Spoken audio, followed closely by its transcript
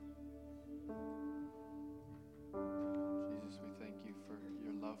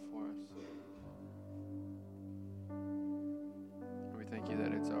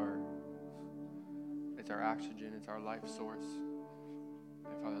our oxygen. It's our life source.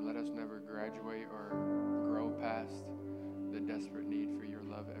 And Father, let us never graduate or grow past the desperate need for your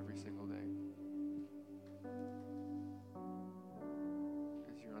love every single day.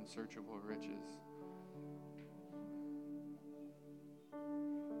 It's your unsearchable riches.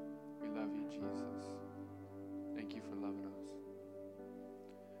 We love you, Jesus. Thank you for loving us.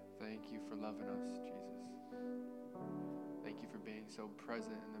 Thank you for loving us, Jesus. Thank you for being so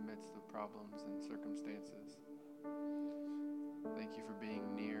present in the midst of problems and circumstances. Thank you for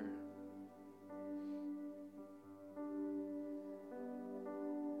being near.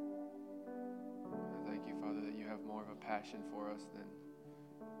 I thank you, Father, that you have more of a passion for us than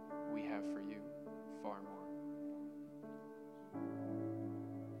we have for you, far more.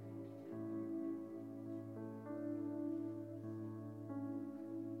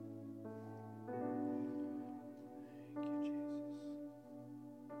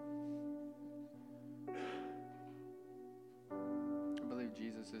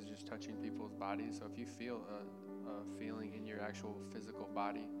 Jesus is just touching people's bodies. So if you feel a feeling in your actual physical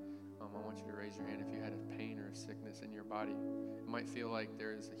body, I want you to raise your hand if you had a pain or a sickness in your body. It might feel like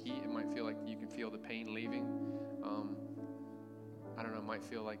there's heat. It might feel like you can feel the pain leaving. I don't know, it might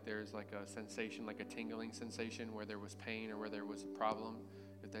feel like there's like a sensation, like a tingling sensation where there was pain or where there was a problem.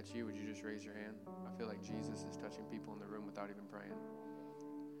 If that's you, would you just raise your hand? I feel like Jesus is touching people in the room without even praying.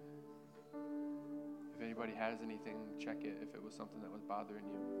 If anybody has anything, check it if it was something that was bothering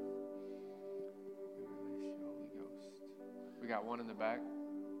you. We release you, Holy Ghost. We got one in the back.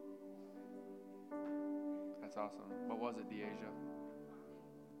 That's awesome. What was it, Deasia?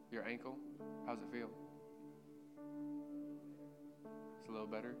 Your ankle? How's it feel? It's a little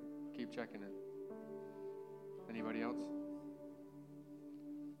better? Keep checking it. Anybody else?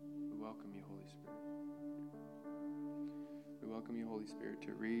 We welcome you, Holy Spirit. We welcome you, Holy Spirit,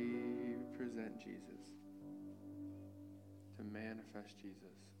 to represent Jesus, to manifest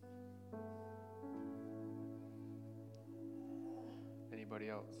Jesus. Anybody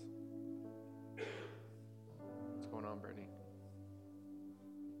else? What's going on, Brittany?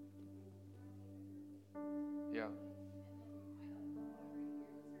 Yeah.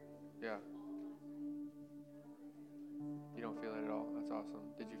 Yeah. You don't feel it at all? That's awesome.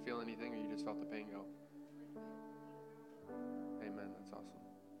 Did you feel anything or you just felt the pain go? Amen. That's awesome.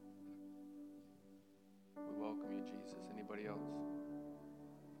 We welcome you, Jesus. Anybody else?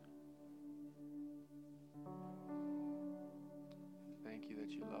 Thank you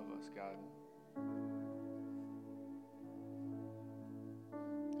that you love us, God.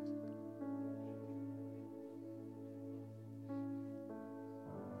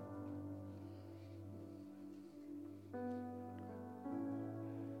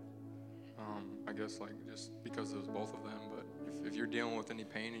 I guess like just because it was both of them, but if you're dealing with any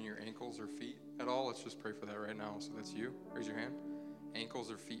pain in your ankles or feet at all, let's just pray for that right now. So that's you. Raise your hand.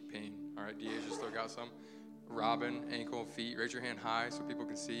 Ankles or feet pain. All right, Deasia still got some. Robin, ankle, feet. Raise your hand high so people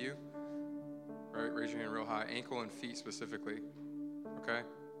can see you. All right, raise your hand real high. Ankle and feet specifically. Okay?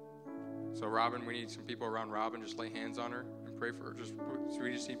 So Robin, we need some people around Robin. Just lay hands on her and pray for her. So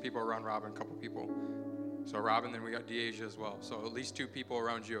we just need people around Robin, a couple people. So Robin, then we got Deasia as well. So at least 2 people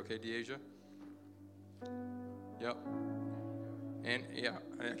around you, okay, Deasia? Yep. And yeah,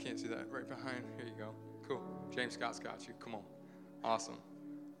 I can't see that right behind. Here you go. Cool. James Scott's got you. Come on. Awesome.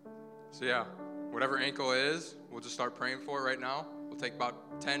 So yeah, whatever ankle it is, we'll just start praying for it right now. We'll take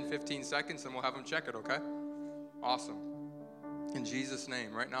about 10, 15 seconds and we'll have them check it, okay? Awesome. In Jesus'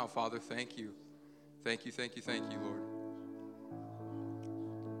 name, right now, Father, thank you. Thank you, thank you, thank you, Lord.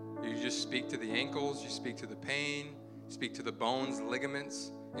 You just speak to the ankles, you speak to the pain, speak to the bones,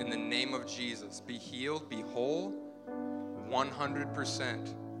 ligaments. In the name of Jesus, be healed, be whole,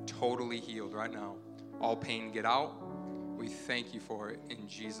 100% totally healed right now. All pain get out. We thank you for it in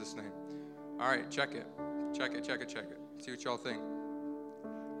Jesus' name. All right, check it. Check it, check it, check it. See what y'all think.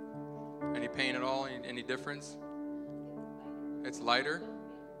 Any pain at all? Any difference? It's lighter.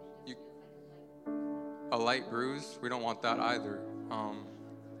 A light bruise. We don't want that either.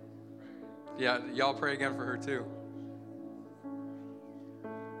 Yeah, y'all pray again for her too.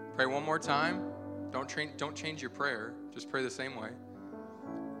 Pray one more time. Don't change your prayer. Just pray the same way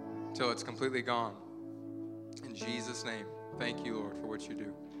until it's completely gone. In Jesus' name, thank you, Lord, for what you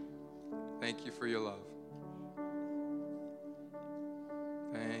do. Thank you for your love.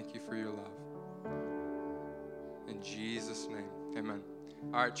 Thank you for your love. In Jesus' name, amen.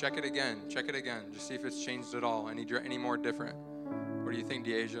 All right, check it again. Check it again. Just see if it's changed at all. Any more different. What do you think,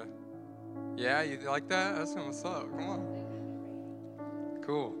 Deasia? Yeah, you like that? That's what's up. Come on.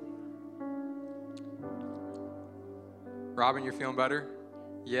 Cool. Robin, you're feeling better?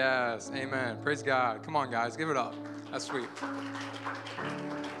 Yes, amen. Praise God. Come on, guys, give it up. That's sweet.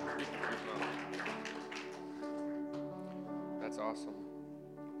 That's awesome.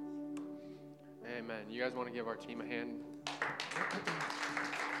 Amen. You guys want to give our team a hand?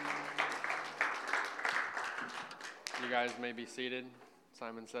 You guys may be seated,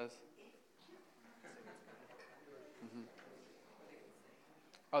 Simon says.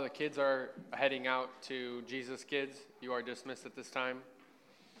 Oh, the kids are heading out to Jesus Kids. You are dismissed at this time.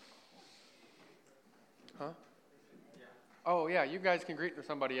 Huh? Oh, yeah, you guys can greet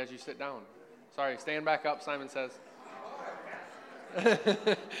somebody as you sit down. Sorry, stand back up, Simon says.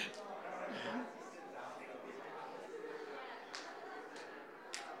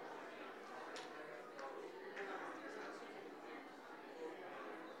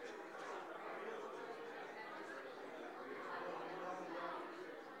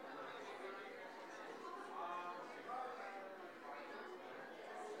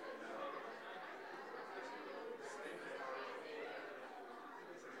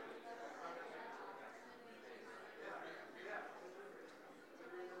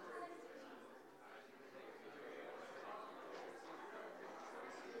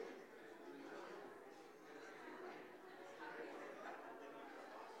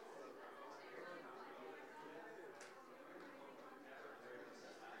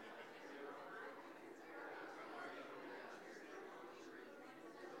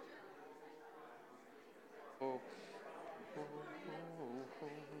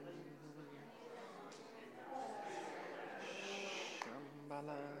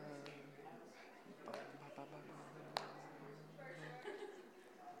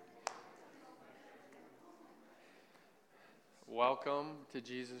 Welcome to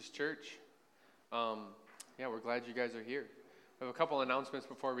Jesus Church. Yeah, we're glad you guys are here. We have a couple announcements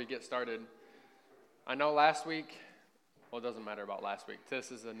before we get started. I know last week, well, it doesn't matter about last week.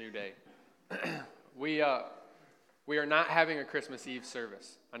 This is a new day. We are not having a Christmas Eve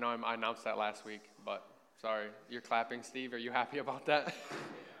service. I know I announced that last week, but sorry. You're clapping, Steve. Are you happy about that?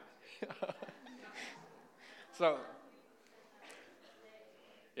 So,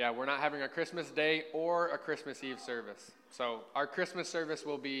 yeah, we're not having a Christmas Day or a Christmas Eve service. So our Christmas service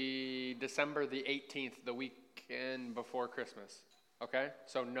will be December the 18th, the weekend before Christmas. Okay?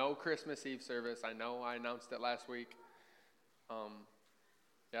 So no Christmas Eve service. I know I announced it last week.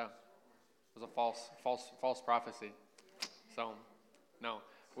 Yeah, it was a false prophecy. So, no,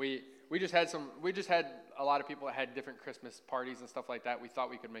 we just had a lot of people that had different Christmas parties and stuff like that. We thought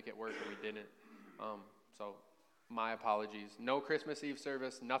we could make it work, and we didn't. So my apologies. No Christmas Eve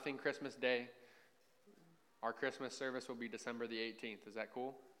service, nothing Christmas Day. Our Christmas service will be December the 18th. Is that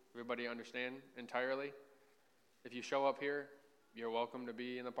cool? Everybody understand entirely? If you show up here, you're welcome to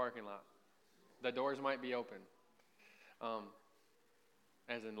be in the parking lot. The doors might be open.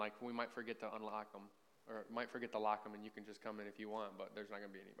 As in, like, we might forget to unlock them, or might forget to lock them, and you can just come in if you want, but there's not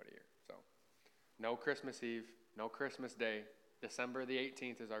going to be anybody here. So, no Christmas Eve, no Christmas Day. December the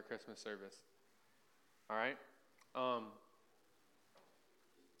 18th is our Christmas service. All right? I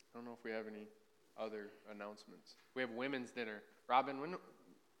don't know if we have any other announcements. We have women's dinner. Robin, when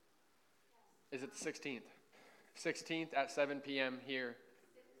is it? The 16th. 16th at 7 p.m. here.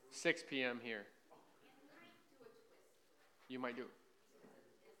 6 p.m. here. You might do it.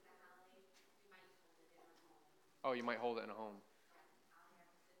 Oh, you might hold it in a home.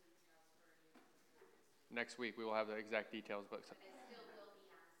 Next week we will have the exact details, but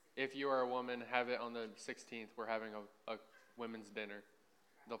if you are a woman, have it on the 16th. We're having a women's dinner.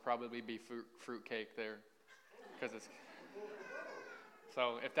 There'll probably be fruit cake there, because it's.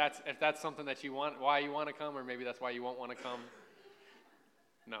 So if that's something that you want, why you want to come, or maybe that's why you won't want to come.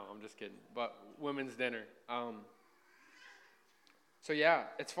 No, I'm just kidding. But women's dinner. So yeah,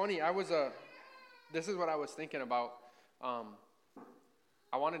 it's funny. This is what I was thinking about.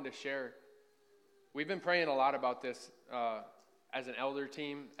 I wanted to share. We've been praying a lot about this as an elder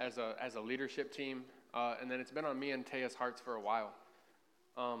team, as a leadership team, and then it's been on me and Taya's hearts for a while.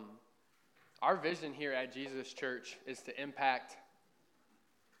 Our vision here at Jesus Church is to impact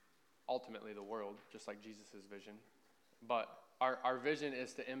ultimately the world, just like Jesus' vision. But our vision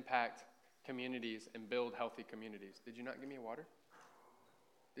is to impact communities and build healthy communities. Did you not give me a water?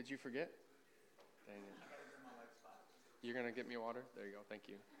 Did you forget? Dang it. You're going to get me a water? There you go. Thank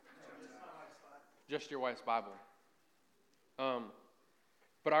you. Just your wife's Bible.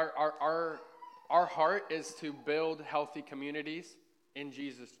 But our heart is to build healthy communities in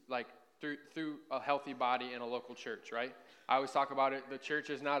Jesus, like through a healthy body in a local church, right? I always talk about it. The church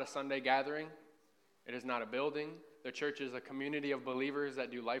is not a Sunday gathering. It is not a building. The church is a community of believers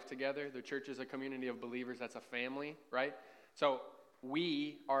that do life together. The church is a community of believers that's a family, right? So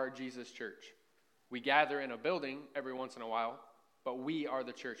we are Jesus Church. We gather in a building every once in a while, but we are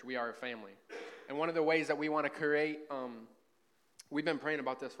the church. We are a family. And one of the ways that we want to create, we've been praying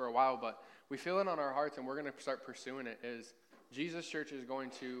about this for a while, but we feel it on our hearts, and we're going to start pursuing it, is Jesus Church is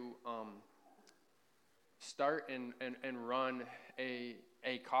going to start and run a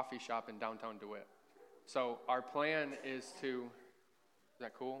coffee shop in downtown DeWitt. So our plan is to, is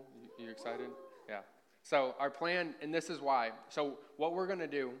that cool? You excited? Yeah. So our plan, and this is why. So what we're going to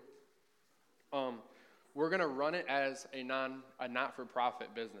do, we're going to run it as a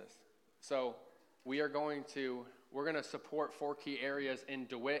not-for-profit business. So we're going to support 4 key areas in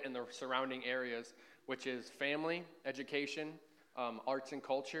DeWitt and the surrounding areas, which is family, education, arts and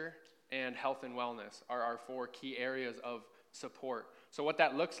culture, and health and wellness are our 4 key areas of support. So what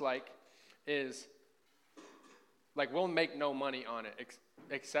that looks like is, like, we'll make no money on it,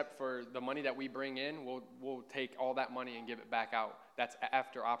 except for the money that we bring in. We'll take all that money and give it back out. That's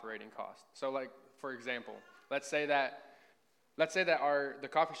after operating costs. So, like, for example, let's say that the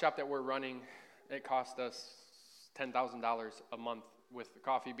coffee shop that we're running, it cost us $10,000 a month with the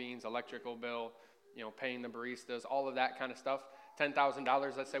coffee beans, electrical bill, paying the baristas, all of that kind of stuff.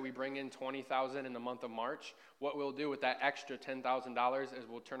 $10,000. Let's say we bring in $20,000 in the month of March. What we'll do with that extra $10,000 is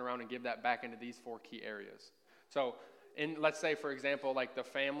we'll turn around and give that back into these 4 key areas. So, let's say, for example, like the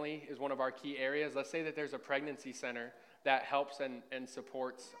family is one of our key areas. Let's say that there's a pregnancy center that helps and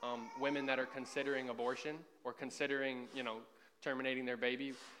supports women that are considering abortion or considering, terminating their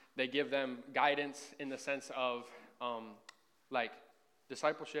baby. They give them guidance in the sense of, like,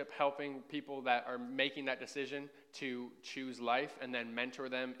 discipleship, helping people that are making that decision to choose life, and then mentor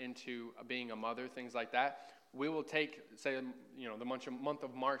them into being a mother, things like that. We will take, say, the month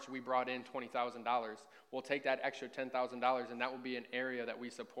of March, we brought in $20,000. We'll take that extra $10,000, and that will be an area that we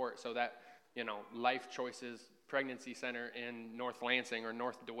support, so that, Life Choices Pregnancy Center in North Lansing or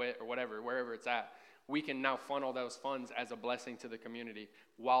North DeWitt or wherever it's at, we can now funnel those funds as a blessing to the community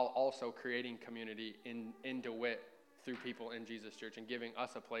while also creating community in DeWitt through people in Jesus Church and giving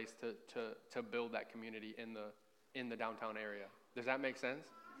us a place to build that community in the downtown area. Does that make sense?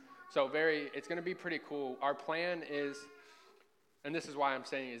 So it's going to be pretty cool. Our plan is, and this is why I'm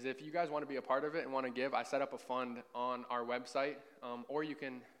saying, is if you guys want to be a part of it and want to give, I set up a fund on our website, or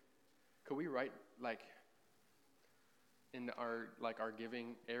could we write, like, in our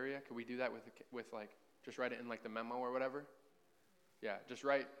giving area? Could we do that with just write it in, like, the memo or whatever? Yeah, just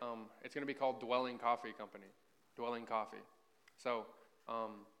write, it's going to be called Dwelling Coffee Company. Dwelling Coffee. So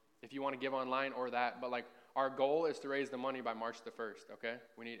if you want to give online or that, but, like, our goal is to raise the money by March the 1st, okay?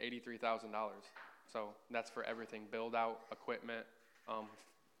 We need $83,000. So that's for everything, build out, equipment,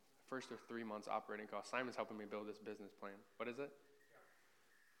 first of 3 months operating costs. Simon's helping me build this business plan. What is it?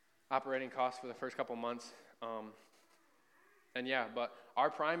 Operating costs for the first couple months. And yeah, but our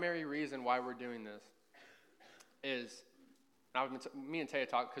primary reason why we're doing this is, now me and Taya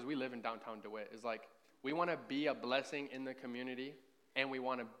talk, because we live in downtown DeWitt, is like, we want to be a blessing in the community, and we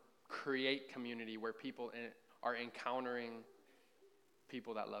want to create community where people are encountering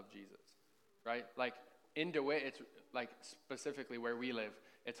people that love Jesus, right? Like, in DeWitt, it's like specifically where we live,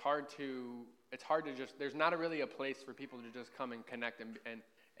 it's hard to just, there's not really a place for people to just come and connect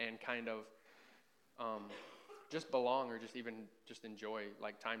and kind of just belong, or just even just enjoy,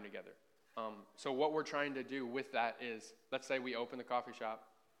 like, time together. So what we're trying to do with that is, let's say we open the coffee shop,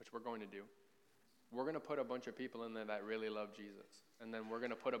 which we're going to do. We're going to put a bunch of people in there that really love Jesus. And then we're going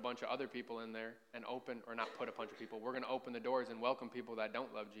to put a bunch of other people in there and not put a bunch of people. We're going to open the doors and welcome people that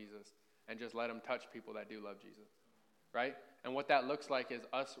don't love Jesus and just let them touch people that do love Jesus, right? And what that looks like is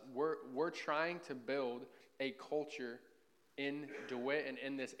we're trying to build a culture in DeWitt and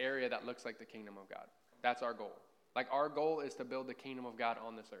in this area that looks like the kingdom of God. That's our goal. Like, our goal is to build the kingdom of God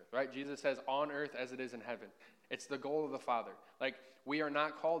on this earth, right? Jesus says, on earth as it is in heaven. It's the goal of the Father. Like, we are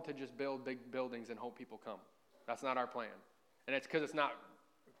not called to just build big buildings and hope people come. That's not our plan. And it's because it's not,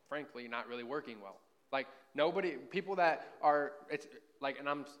 frankly, not really working well. Like, people that are, it's like, and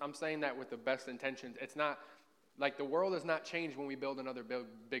I'm saying that with the best intentions. It's not, like, the world is not changed when we build another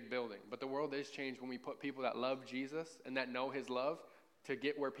big building. But the world is changed when we put people that love Jesus and that know his love to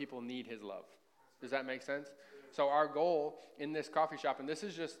get where people need his love. Does that make sense? So our goal in this coffee shop, and this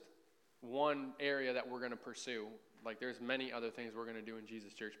is just one area that we're going to pursue. Like, there's many other things we're going to do in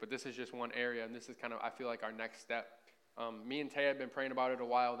Jesus Church, but this is just one area, and this is kind of, I feel like, our next step. Me and Taya have been praying about it a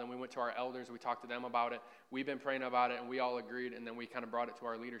while. Then we went to our elders. We talked to them about it. We've been praying about it, and we all agreed, and then we kind of brought it to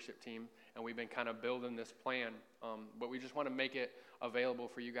our leadership team, and we've been kind of building this plan. But we just want to make it available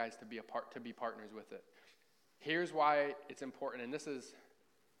for you guys to be partners with it. Here's why it's important, and this is,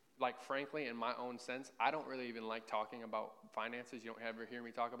 like, frankly, in my own sense, I don't really even like talking about finances. You don't ever hear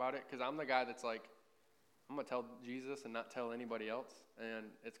me talk about it because I'm the guy that's like, I'm going to tell Jesus and not tell anybody else, and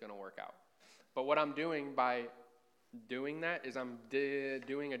it's going to work out. But what I'm doing by doing that is I'm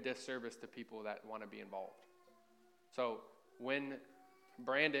doing a disservice to people that want to be involved. So when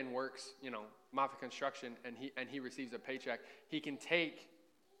Brandon works, Moffitt Construction, and he receives a paycheck, he can take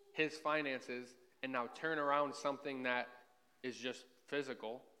his finances and now turn around something that is just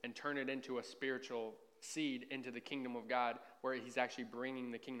physical and turn it into a spiritual seed into the kingdom of God, where he's actually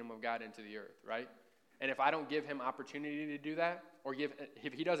bringing the kingdom of God into the earth, right? And if I don't give him opportunity to do that, or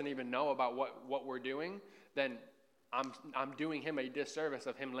if he doesn't even know about what we're doing, then I'm doing him a disservice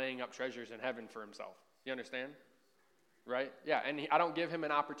of him laying up treasures in heaven for himself. You understand? Right? Yeah, and I don't give him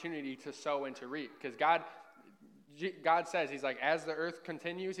an opportunity to sow and to reap, because God says, he's like, as the earth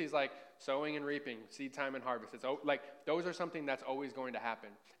continues, he's like, sowing and reaping, seed time and harvest. It's like, those are something that's always going to happen.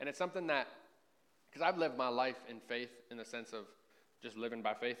 And it's something that, because I've lived my life in faith, in the sense of just living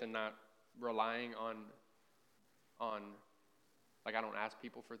by faith and not relying on like, I don't ask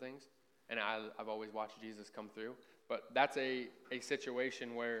people for things. And I've always watched Jesus come through. But that's a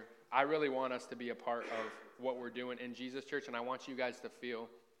situation where I really want us to be a part of what we're doing in Jesus Church, and I want you guys to feel.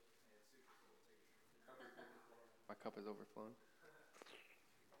 My cup is overflowing.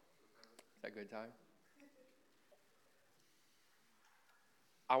 Is that good, Ty?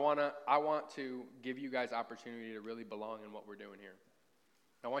 I want to give you guys opportunity to really belong in what we're doing here.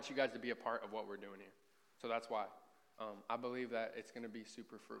 I want you guys to be a part of what we're doing here. So that's why. I believe that it's going to be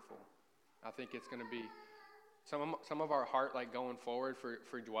super fruitful. I think it's going to be some of our heart, like, going forward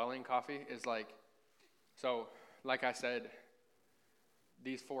for Dwelling Coffee is like, so like I said,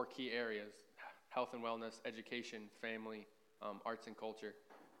 these 4 key areas: health and wellness, education, family, arts and culture.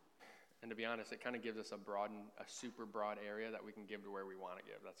 And to be honest, it kind of gives us a super broad area that we can give to where we want to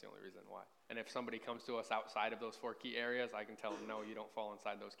give. That's the only reason why. And if somebody comes to us outside of those 4 key areas, I can tell them, no, you don't fall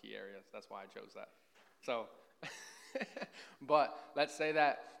inside those key areas. That's why I chose that. So, but let's say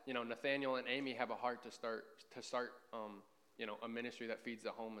that, Nathaniel and Amy have a heart to start a ministry that feeds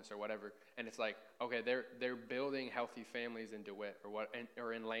the homeless or whatever. And it's like, okay, they're building healthy families in DeWitt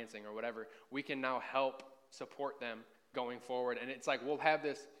or in Lansing or whatever. We can now help support them going forward. And it's like, we'll have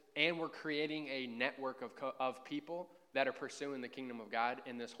this, and we're creating a network of people that are pursuing the kingdom of God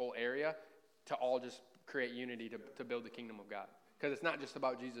in this whole area to all just create unity to build the kingdom of God. Because it's not just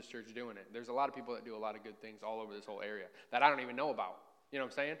about Jesus Church doing it. There's a lot of people that do a lot of good things all over this whole area that I don't even know about. You know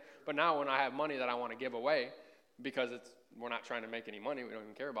what I'm saying? But now when I have money that I want to give away, because we're not trying to make any money, we don't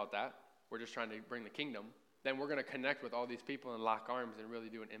even care about that, we're just trying to bring the kingdom, then we're going to connect with all these people and lock arms and really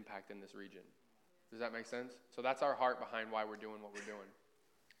do an impact in this region. Does that make sense? So that's our heart behind why we're doing what we're doing.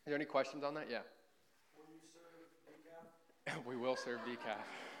 Is there any questions on that? Yeah. Will you serve decaf? We will serve decaf.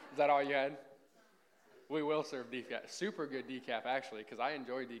 Is that all you had? We will serve decaf. Super good decaf, actually, because I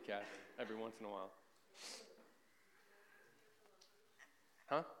enjoy decaf every once in a while.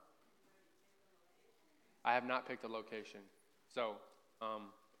 Huh? I have not picked a location. So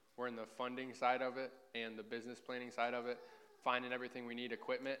we're in the funding side of it and the business planning side of it, finding everything we need,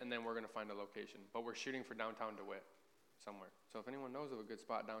 equipment, and then we're going to find a location. But we're shooting for downtown DeWitt somewhere. So if anyone knows of a good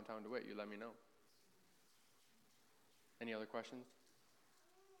spot downtown DeWitt, you let me know. Any other questions?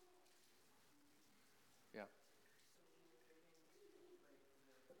 Yeah.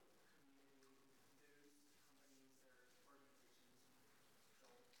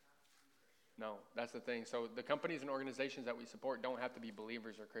 No, that's the thing. So the companies and organizations that we support don't have to be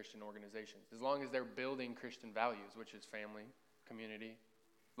believers or Christian organizations. As long as they're building Christian values, which is family, community,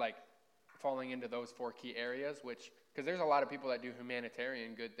 like falling into those 4 key areas, because there's a lot of people that do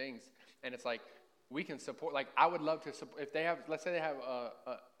humanitarian good things. And it's like, we can support, like, I would love to support, if they have, let's say they have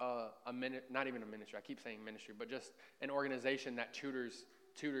not even a ministry, I keep saying ministry, but just an organization that tutors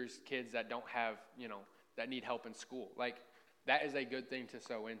kids that don't have, that need help in school. Like, that is a good thing to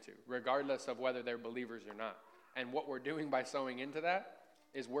sow into, regardless of whether they're believers or not. And what we're doing by sowing into that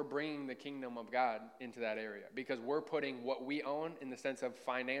is we're bringing the kingdom of God into that area, because we're putting what we own in the sense of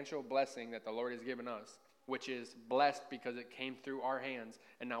financial blessing that the Lord has given us, which is blessed because it came through our hands,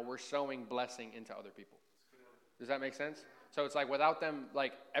 and now we're sowing blessing into other people. Does that make sense? So it's like, without them,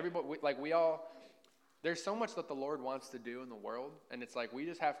 like, everybody, there's so much that the Lord wants to do in the world, and it's like, we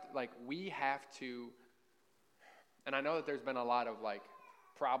have to, and I know that there's been a lot of, like,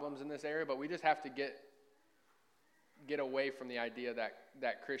 problems in this area, but we just have to get away from the idea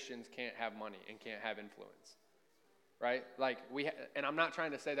that Christians can't have money and can't have influence, right? Like, and I'm not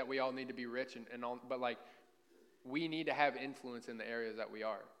trying to say that we all need to be rich and all, but, like, we need to have influence in the areas that we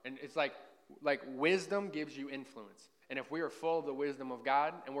are. And it's like, like wisdom gives you influence. And if we are full of the wisdom of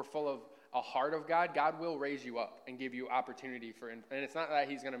God and we're full of a heart of God, God will raise you up and give you opportunity for, and it's not that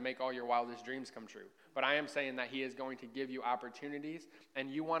he's going to make all your wildest dreams come true, but I am saying that he is going to give you opportunities, and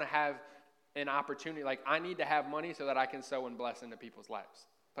you want to have an opportunity. Like, I need to have money so that I can sow and bless into people's lives,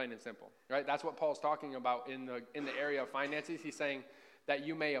 plain and simple, right? That's what Paul's talking about in the area of finances. He's saying that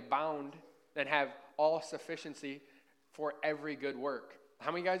you may abound and have all sufficiency for every good work.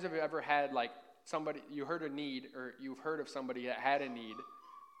 How many guys have ever had, like, somebody, you heard a need, or you've heard of somebody that had a need,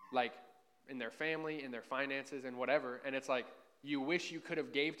 like, in their family, in their finances, and whatever, and it's like, you wish you could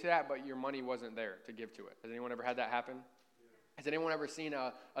have gave to that, but your money wasn't there to give to it. Has anyone ever had that happen? Has anyone ever seen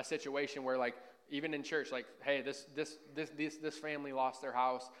a situation where, like, even in church, like, hey, this family lost their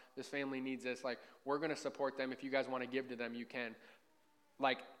house, this family needs this, like, we're going to support them. If you guys want to give to them, you can.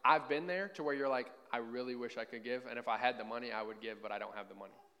 Like, I've been there to where you're like, I really wish I could give, and if I had the money, I would give, but I don't have the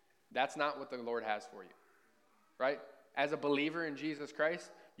money. That's not what the Lord has for you, right? As a believer in Jesus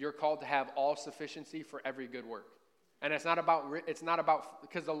Christ, you're called to have all sufficiency for every good work. And it's not about,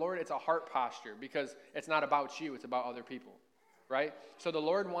 because the Lord, it's a heart posture, because it's not about you, it's about other people, right? So the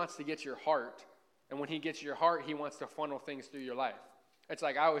Lord wants to get your heart, and when he gets your heart, he wants to funnel things through your life. It's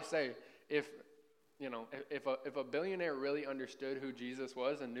like I always say, if a billionaire really understood who Jesus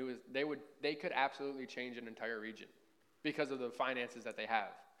was and knew they could absolutely change an entire region because of the finances that they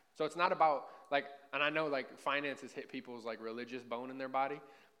have. So it's not about, like, and I know, like, finances hit people's, like, religious bone in their body,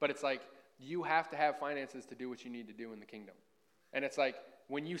 but it's like, you have to have finances to do what you need to do in the kingdom. And it's like,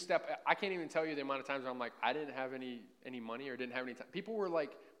 when you I can't even tell you the amount of times where I'm like, I didn't have any money or didn't have any time. People were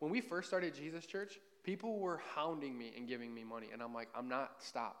like, when we first started Jesus Church, people were hounding me and giving me money. And I'm like,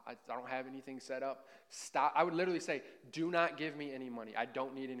 stop. I don't have anything set up. Stop. I would literally say, do not give me any money. I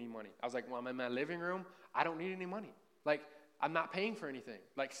don't need any money. I was like, well, I'm in my living room. I don't need any money. Like, I'm not paying for anything.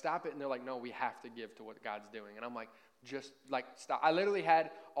 Like, stop it. And they're like, no, we have to give to what God's doing. And I'm like, just, like, stop. I literally had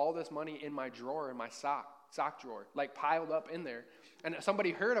all this money in my drawer, in my sock drawer, like, piled up in there. And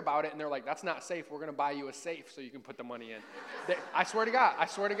somebody heard about it, and they're like, that's not safe. We're going to buy you a safe so you can put the money in. I swear to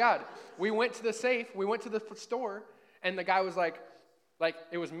God. We went to the safe. We went to the store, and the guy was like,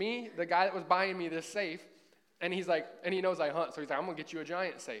 it was me, the guy that was buying me this safe, and he's like, and he knows I hunt, so he's like, I'm going to get you a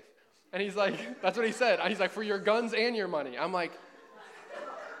giant safe. And he's like, that's what he said. He's like, for your guns and your money. I'm like,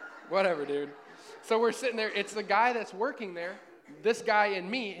 whatever, dude. So we're sitting there. It's the guy that's working there, this guy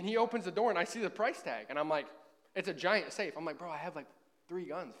and me, and he opens the door, and I see the price tag. And I'm like, it's a giant safe. I'm like, bro, I have like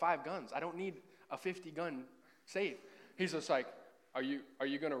 5 guns. I don't need a 50-gun safe. He's just like, are you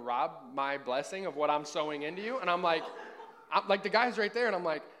going to rob my blessing of what I'm sowing into you? And I'm like, the guy's right there, and I'm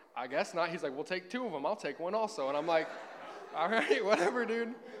like, I guess not. He's like, we'll take 2 of them. I'll take one also. And I'm like, all right, whatever,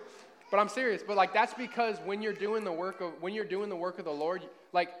 dude. But I'm serious. But, like, that's because when you're doing the work of the Lord,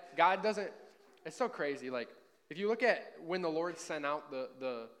 like, God doesn't. It's so crazy. Like, if you look at when the Lord sent out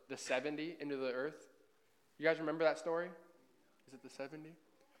the 70 into the earth, you guys remember that story? Is it the 70?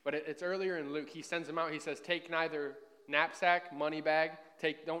 But it's earlier in Luke. He sends them out. He says, take neither knapsack, money bag.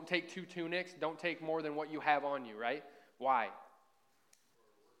 Don't take 2 tunics. Don't take more than what you have on you, right? Why?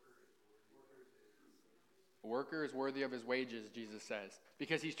 A worker is worthy of his wages, Jesus says.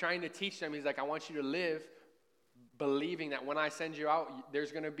 Because he's trying to teach them. He's like, I want you to live believing that when I send you out,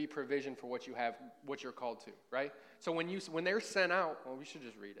 there's going to be provision for what you have, what you're called to, right? So when they're sent out, well, we should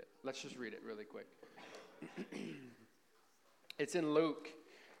just read it. Let's just read it really quick. It's in Luke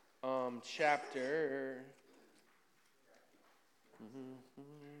chapter.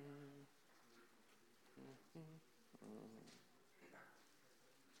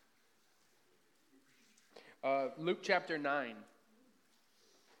 Luke chapter 9.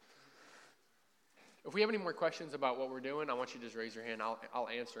 If we have any more questions about what we're doing, I want you to just raise your hand. I'll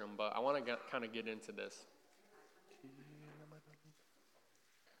answer them, but I want to kind of get into this.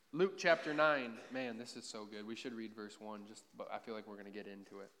 Luke chapter 9. Man, this is so good. We should read verse 1, but I feel like we're going to get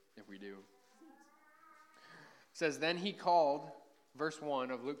into it if we do. It says, then he called, verse 1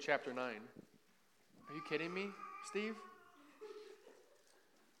 of Luke chapter 9. Are you kidding me, Steve?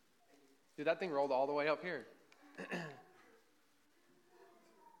 Dude, that thing rolled all the way up here.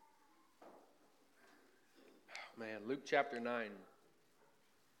 Man, Luke chapter 9.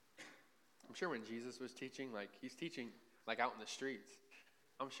 I'm sure when Jesus was teaching, like, he's teaching, like, out in the streets.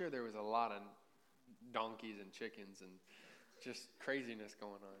 I'm sure there was a lot of donkeys and chickens and just craziness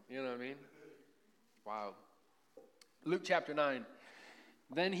going on. You know what I mean? Wow. Luke chapter 9.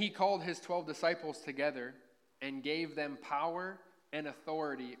 Then he called his 12 disciples together and gave them power and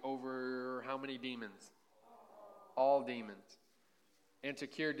authority over how many demons? All demons. And to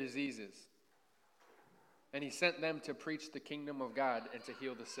cure diseases. And he sent them to preach the kingdom of God and to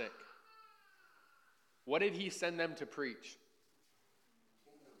heal the sick. What did he send them to preach?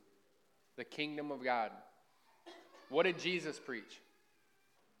 The kingdom of God. What did Jesus preach?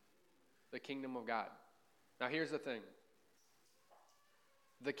 The kingdom of God. Now here's the thing.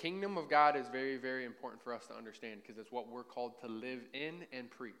 The kingdom of God is very, very important for us to understand because it's what we're called to live in and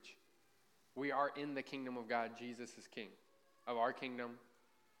preach. We are in the kingdom of God. Jesus is king of our kingdom,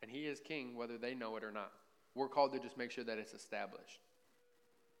 and he is king whether they know it or not. We're called to just make sure that it's established.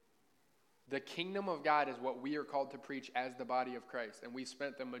 The kingdom of God is what we are called to preach as the body of Christ, and we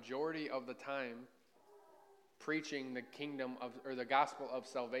spent the majority of the time preaching the kingdom of, or the gospel of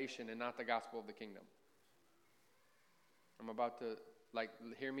salvation and not the gospel of the kingdom. I'm about to,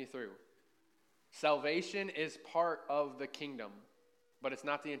 hear me through. Salvation is part of the kingdom, but it's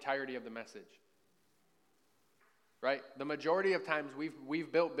not the entirety of the message. Right? The majority of times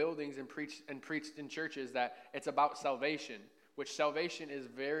we've built buildings and preached in churches that it's about salvation, which salvation is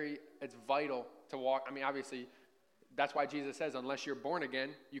it's vital to walk. I mean, obviously, that's why Jesus says, unless you're born again,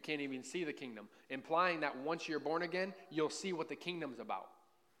 you can't even see the kingdom. Implying that once you're born again, you'll see what the kingdom's about.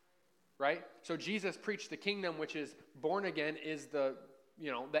 Right? So Jesus preached the kingdom, which is born again, is the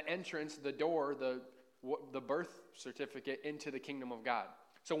entrance, the door, the birth certificate into the kingdom of God.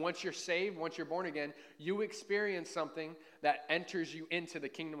 So once you're saved, once you're born again, you experience something that enters you into the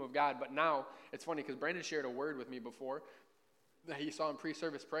kingdom of God. But now, it's funny because Brandon shared a word with me before that he saw in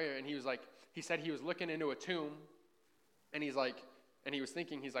pre-service prayer, and he said he was looking into a tomb, and he was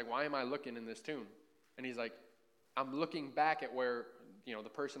thinking, why am I looking in this tomb? And he's like, I'm looking back at where, the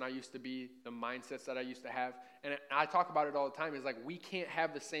person I used to be, the mindsets that I used to have. And I talk about it all the time. Is we can't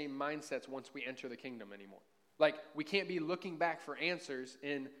have the same mindsets once we enter the kingdom anymore. We can't be looking back for answers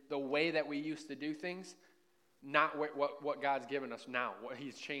in the way that we used to do things, not what God's given us now, what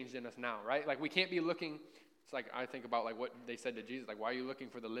he's changed in us now, right? We can't be looking, it's I think about what they said to Jesus, why are you looking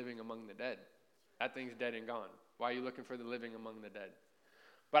for the living among the dead? That thing's dead and gone. Why are you looking for the living among the dead?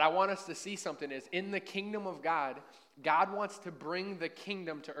 But I want us to see something is in the kingdom of God, God wants to bring the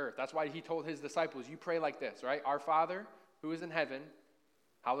kingdom to earth. That's why he told his disciples, you pray like this, right? Our Father, who is in heaven,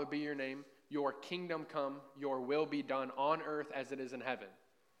 hallowed be your name. Your kingdom come, your will be done on earth as it is in heaven.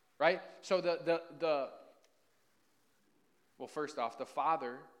 Right? So first off, the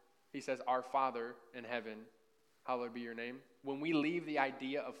Father, he says, our Father in heaven, hallowed be your name. When we leave the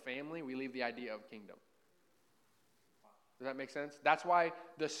idea of family, we leave the idea of kingdom. Does that make sense? That's why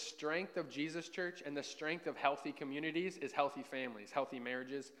the strength of Jesus Church and the strength of healthy communities is healthy families, healthy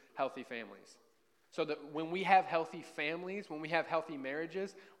marriages, healthy families. So that when we have healthy families, when we have healthy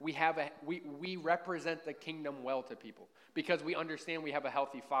marriages, we represent the kingdom well to people because we understand we have a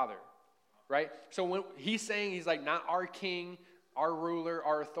healthy Father, right? So when he's saying, he's not our king, our ruler,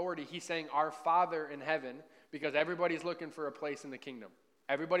 our authority. He's saying our Father in heaven because everybody's looking for a place in the kingdom.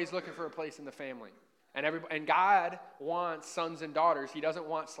 Everybody's looking for a place in the family. And God wants sons and daughters. He doesn't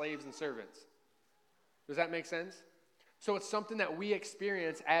want slaves and servants. Does that make sense? So it's something that we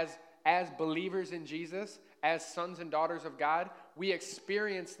experience as believers in Jesus, as sons and daughters of God. We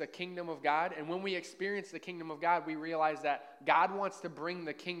experience the kingdom of God. And when we experience the kingdom of God, we realize that God wants to bring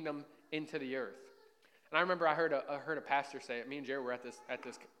the kingdom into the earth. And I remember I heard a pastor say it. Me and Jared were at this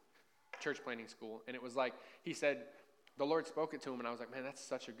church planting school. And it was he said, the Lord spoke it to him. And I was like, man, that's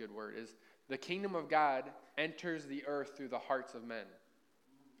such a good word. The kingdom of God enters the earth through the hearts of men.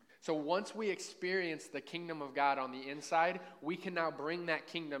 So once we experience the kingdom of God on the inside, we can now bring that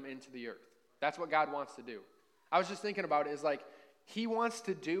kingdom into the earth. That's what God wants to do. I was just thinking about it is he wants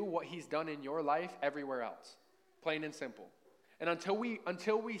to do what he's done in your life everywhere else. Plain and simple. And until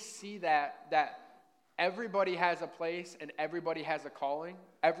we see that everybody has a place and everybody has a calling,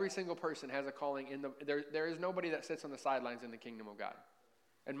 every single person has a calling there is nobody that sits on the sidelines in the kingdom of God.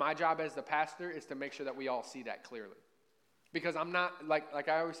 And my job as the pastor is to make sure that we all see that clearly. Because I'm not, like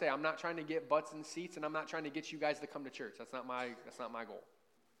I always say, I'm not trying to get butts in seats and I'm not trying to get you guys to come to church. That's not my goal.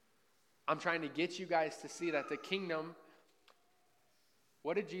 I'm trying to get you guys to see that the kingdom,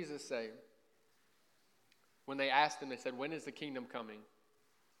 what did Jesus say? When they asked him, they said, when is the kingdom coming?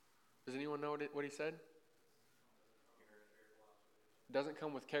 Does anyone know what he said? Doesn't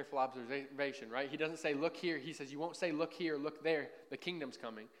come with careful observation, right? He doesn't say, look here. He says, you won't say, look here, look there. The kingdom's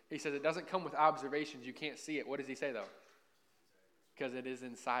coming. He says, it doesn't come with observations. You can't see it. What does he say, though? Because it is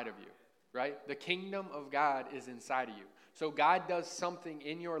inside of you, right? The kingdom of God is inside of you. So God does something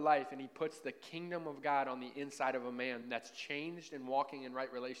in your life, and he puts the kingdom of God on the inside of a man that's changed and walking in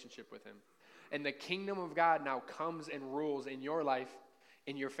right relationship with him. And the kingdom of God now comes and rules in your life,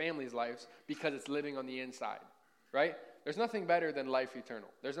 in your family's lives, because it's living on the inside, right? There's nothing better than life eternal.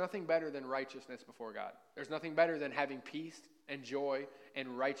 There's nothing better than righteousness before God. There's nothing better than having peace and joy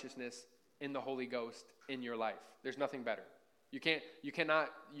and righteousness in the Holy Ghost in your life. There's nothing better. You can't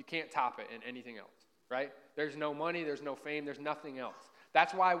top it in anything else, right? There's no money, there's no fame, there's nothing else.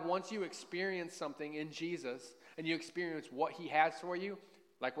 That's why once you experience something in Jesus and you experience what he has for you,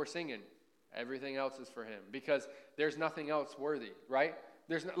 like we're singing, everything else is for him because there's nothing else worthy, right?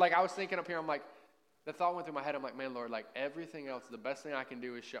 Like I was thinking up here, I'm like, the thought went through my head, I'm like, man, Lord, like everything else, the best thing I can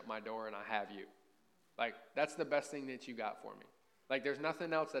do is shut my door and I have you. Like that's the best thing that you got for me. Like there's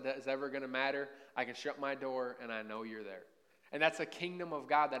nothing else that is ever going to matter. I can shut my door and I know you're there. And that's a kingdom of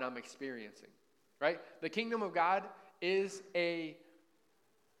God that I'm experiencing, right? The kingdom of God is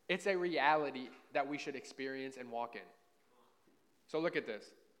it's a reality that we should experience and walk in. So look at this.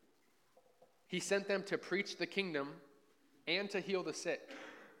 He sent them to preach the kingdom and to heal the sick,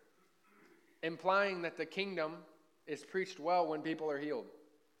 implying that the kingdom is preached well when people are healed.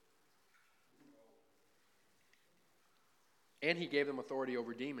 And he gave them authority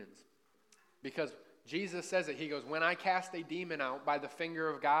over demons. Because Jesus says it. He goes, when I cast a demon out by the finger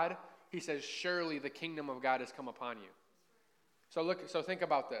of God, he says, surely the kingdom of God has come upon you. So think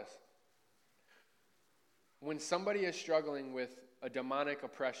about this. When somebody is struggling with a demonic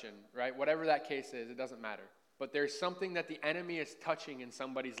oppression, right? Whatever that case is, it doesn't matter. But there's something that the enemy is touching in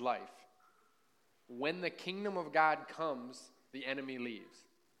somebody's life. When the kingdom of God comes, the enemy leaves.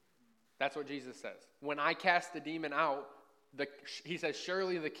 That's what Jesus says. When I cast the demon out, he says,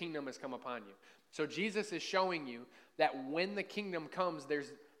 surely the kingdom has come upon you. So Jesus is showing you that when the kingdom comes,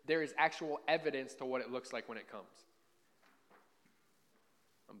 there is actual evidence to what it looks like when it comes.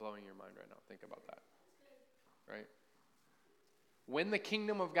 I'm blowing your mind right now. Think about that. Right? When the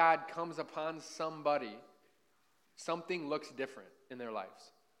kingdom of God comes upon somebody, something looks different in their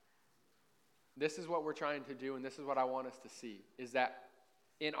lives. This is what we're trying to do, and this is what I want us to see, is that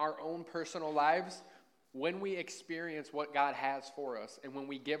in our own personal lives, when we experience what God has for us, and when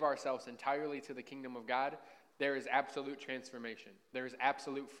we give ourselves entirely to the kingdom of God, there is absolute transformation. There is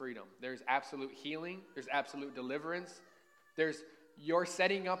absolute freedom. There's absolute healing. There's absolute deliverance. You're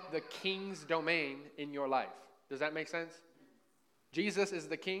setting up the king's domain in your life. Does that make sense? Jesus is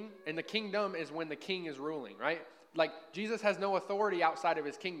the king, and the kingdom is when the king is ruling, right? Like, Jesus has no authority outside of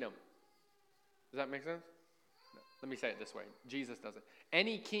his kingdom. Does that make sense? No. Let me say it this way. Jesus doesn't.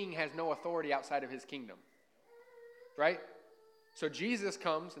 Any king has no authority outside of his kingdom, right? So Jesus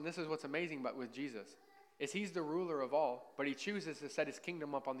comes, and this is what's amazing about with Jesus, is he's the ruler of all, but he chooses to set his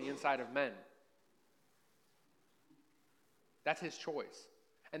kingdom up on the inside of men. That's his choice.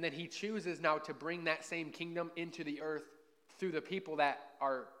 And then he chooses now to bring that same kingdom into the earth through the people that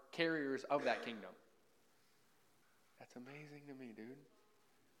are carriers of that kingdom. That's amazing to me, dude.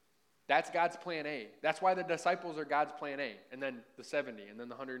 That's God's plan A. That's why the disciples are God's plan A. And then the 70, and then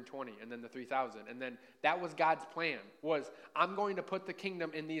the 120, and then the 3,000. And then that was God's plan, was I'm going to put the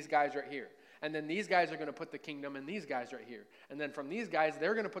kingdom in these guys right here. And then these guys are going to put the kingdom in these guys right here. And then from these guys,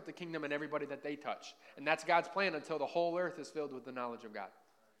 they're going to put the kingdom in everybody that they touch. And that's God's plan until the whole earth is filled with the knowledge of God.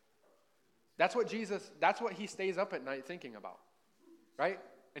 That's what he stays up at night thinking about, right?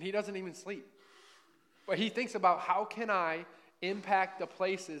 And he doesn't even sleep. But he thinks about, how can I impact the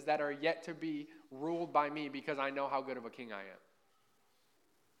places that are yet to be ruled by me, because I know how good of a king I am.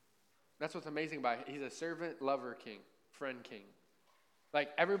 That's what's amazing about it. He's a servant, lover king, friend king. Like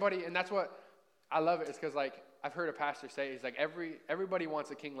everybody, and that's what I love it, is because like I've heard a pastor say, he's like, everybody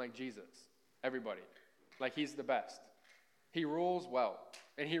wants a king like Jesus. Everybody. Like he's the best. He rules well.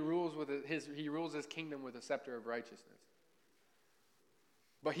 And he rules his kingdom with a scepter of righteousness.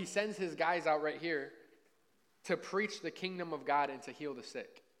 But he sends his guys out right here to preach the kingdom of God and to heal the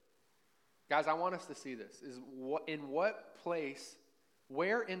sick. Guys, I want us to see this. In what place,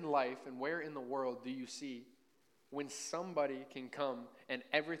 where in life and where in the world do you see when somebody can come and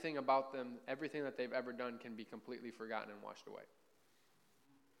everything about them, everything that they've ever done can be completely forgotten and washed away?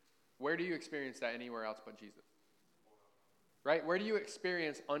 Where do you experience that anywhere else but Jesus? Right? Where do you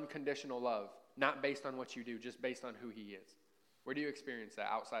experience unconditional love, not based on what you do, just based on who he is? Where do you experience that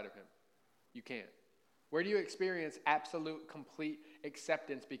outside of him? You can't. Where do you experience absolute, complete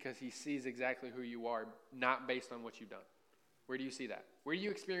acceptance because he sees exactly who you are, not based on what you've done? Where do you see that? Where do you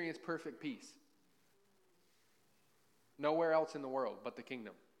experience perfect peace? Nowhere else in the world but the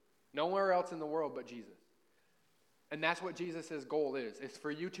kingdom. Nowhere else in the world but Jesus. And that's what Jesus' goal is for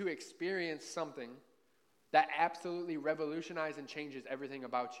you to experience something that absolutely revolutionizes and changes everything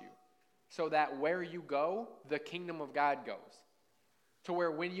about you. So that where you go, the kingdom of God goes. To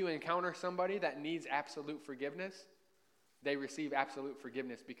where when you encounter somebody that needs absolute forgiveness, they receive absolute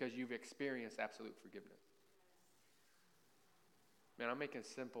forgiveness because you've experienced absolute forgiveness. Man, I'm making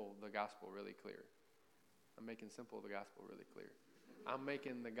simple the gospel really clear. I'm making simple the gospel really clear. I'm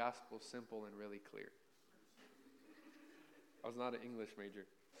making the gospel simple and really clear. I was not an English major.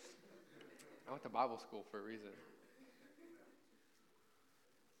 I went to Bible school for a reason.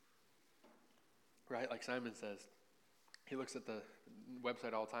 Right? Like Simon says, he looks at the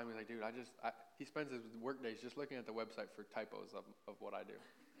website all the time. He's like, dude, he spends his work days just looking at the website for typos of what I do.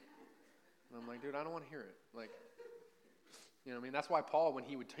 And I'm like, dude, I don't want to hear it. Like, you know what I mean? That's why Paul, when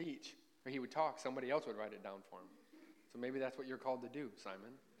he would teach or he would talk, somebody else would write it down for him. So maybe that's what you're called to do,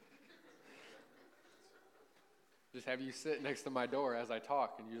 Simon. Just have you sit next to my door as I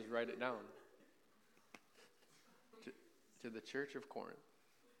talk and you just write it down. To the Church of Corinth.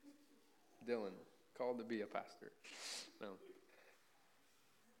 Dylan, called to be a pastor. No.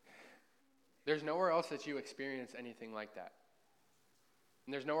 There's nowhere else that you experience anything like that.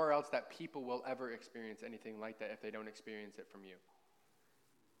 And there's nowhere else that people will ever experience anything like that if they don't experience it from you.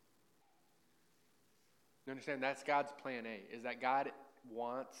 You understand? That's God's plan A, is that God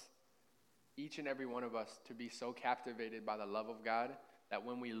wants each and every one of us to be so captivated by the love of God that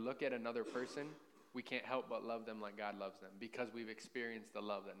when we look at another person, we can't help but love them like God loves them because we've experienced the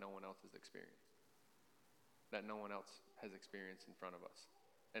love that no one else has experienced, that no one else has experienced in front of us.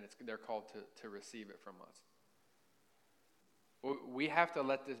 And they're called to receive it from us. We have to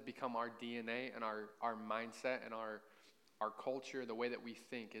let this become our DNA and our mindset and our culture, the way that we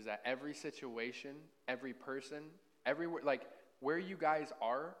think, is that every situation, every person, everywhere, like where you guys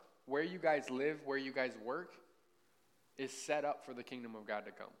are, where you guys live, where you guys work, is set up for the kingdom of God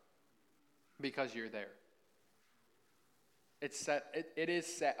to come. Because you're there. It's set. It is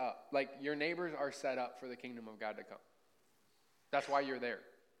set up. Like your neighbors are set up for the kingdom of God to come. That's why you're there.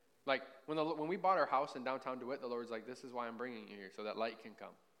 Like when we bought our house in downtown DeWitt, the Lord's like, "This is why I'm bringing you here, so that light can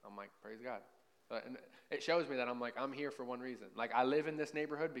come." I'm like, "Praise God." And it shows me that I'm here for one reason. Like I live in this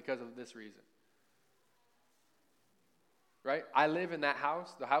neighborhood because of this reason. Right? I live in that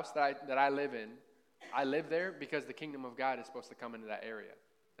house, the house that I live in. I live there because the kingdom of God is supposed to come into that area.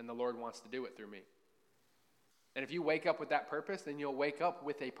 And the Lord wants to do it through me. And if you wake up with that purpose, then you'll wake up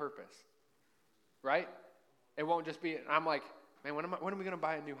with a purpose. Right? It won't just be, I'm like, man, when are we going to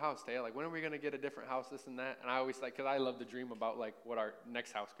buy a new house, Taylor? Like, when are we going to get a different house, this and that? And I always like, because I love to dream about like what our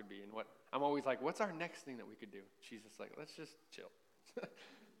next house could be. And what I'm always like, what's our next thing that we could do? She's just like, let's just chill.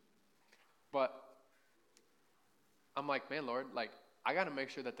 But I'm like, man, Lord, like, I got to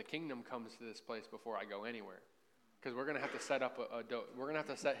make sure that the kingdom comes to this place before I go anywhere. Because we're going to have to set up we're going to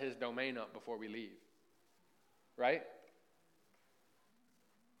have to set his domain up before we leave. Right?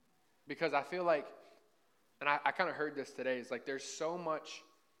 Because I feel like, and I kind of heard this today, it's like there's so much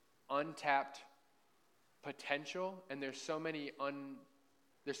untapped potential and there's so many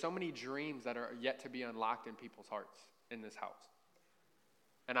dreams that are yet to be unlocked in people's hearts in this house.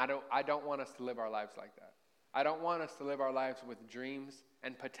 And I don't want us to live our lives like that. I don't want us to live our lives with dreams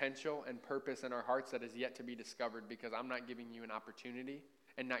and potential and purpose in our hearts that is yet to be discovered because I'm not giving you an opportunity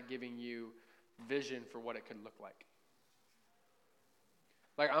and not giving you vision for what it could look like.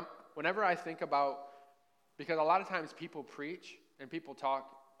 Like whenever I think about, because a lot of times people preach and people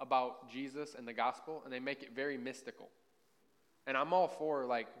talk about Jesus and the gospel and they make it very mystical. And I'm all for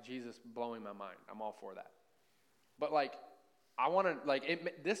like Jesus blowing my mind. I'm all for that. But like I want to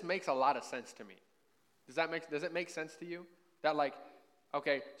like this makes a lot of sense to me. Does it make sense to you? That like,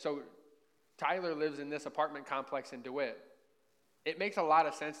 okay, so Tyler lives in this apartment complex in DeWitt. It makes a lot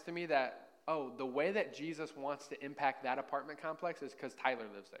of sense to me that, the way that Jesus wants to impact that apartment complex is because Tyler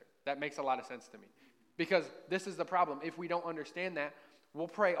lives there. That makes a lot of sense to me. Because this is the problem. If we don't understand that, we'll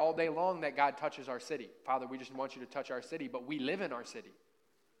pray all day long that God touches our city. Father, we just want you to touch our city, but we live in our city.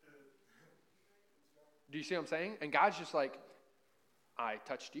 Do you see what I'm saying? And God's just like, I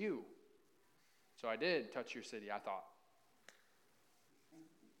touched you. So I did touch your city, I thought.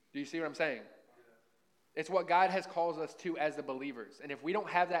 Do you see what I'm saying? It's what God has called us to as the believers. And if we don't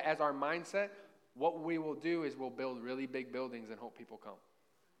have that as our mindset, what we will do is we'll build really big buildings and hope people come.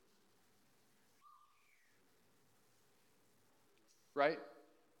 Right?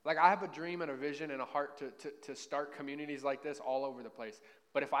 Like I have a dream and a vision and a heart to start communities like this all over the place.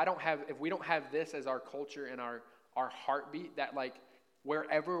 But if we don't have this as our culture and our heartbeat, that like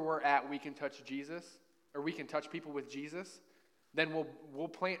wherever we're at we can touch Jesus or we can touch people with Jesus, then we'll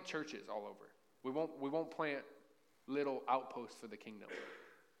plant churches all over. We won't plant little outposts for the kingdom.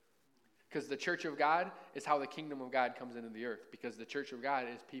 Because the church of God is how the kingdom of God comes into the earth. Because the church of God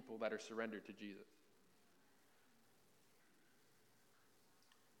is people that are surrendered to Jesus.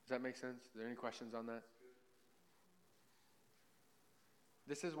 Does that make sense? Are there any questions on that?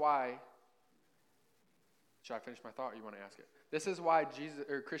 This is why, should I finish my thought or you want to ask it? This is why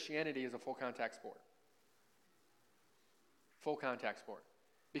Christianity is a full contact sport. Full contact sport.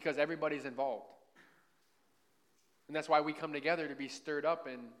 Because everybody's involved. And that's why we come together to be stirred up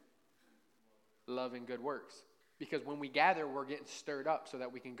in love and good works. Because when we gather, we're getting stirred up so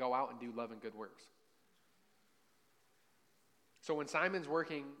that we can go out and do love and good works. So when Simon's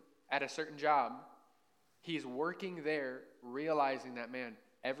working at a certain job, he's working there realizing that, man,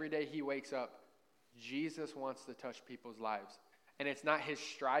 every day he wakes up, Jesus wants to touch people's lives. And it's not his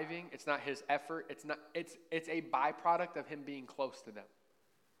striving, it's not his effort, it's a byproduct of him being close to them.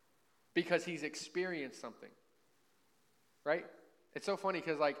 Because he's experienced something. Right? It's so funny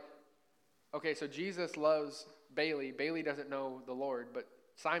because okay, so Jesus loves Bailey. Bailey doesn't know the Lord, but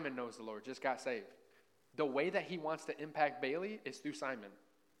Simon knows the Lord, just got saved. The way that he wants to impact Bailey is through Simon.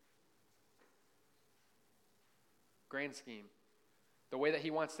 Grand scheme. The way that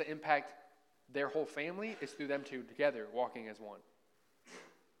he wants to impact their whole family is through them two together, walking as one.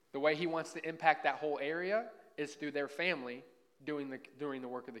 The way he wants to impact that whole area is through their family doing the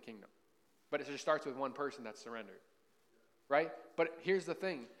work of the kingdom. But it just starts with one person that's surrendered. Right? But here's the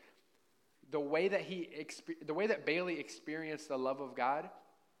thing. The way that Bailey experienced the love of God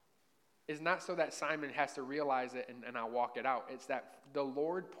is not so that Simon has to realize it and I'll walk it out. It's that the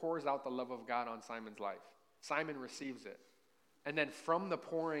Lord pours out the love of God on Simon's life. Simon receives it. And then from the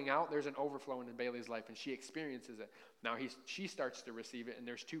pouring out, there's an overflow into Bailey's life, and she experiences it. Now she starts to receive it, and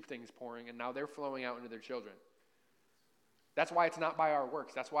there's two things pouring, and now they're flowing out into their children. That's why it's not by our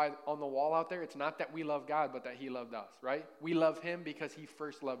works. That's why on the wall out there, it's not that we love God, but that he loved us, right? We love him because he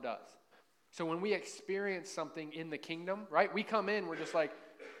first loved us. So when we experience something in the kingdom, right? We come in, we're just like,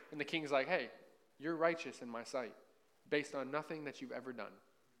 and the king's like, hey, you're righteous in my sight based on nothing that you've ever done,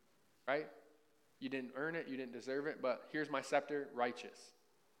 right? You didn't earn it, you didn't deserve it, but here's my scepter, righteous.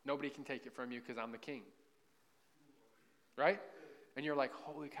 Nobody can take it from you because I'm the king, right? And you're like,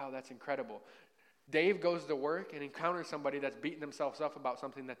 holy cow, that's incredible. Dave goes to work and encounters somebody that's beating themselves up about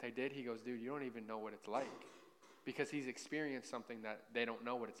something that they did. He goes, dude, you don't even know what it's like. Because he's experienced something that they don't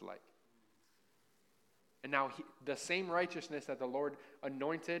know what it's like. And now the same righteousness that the Lord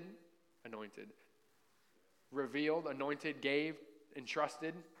revealed, anointed, gave,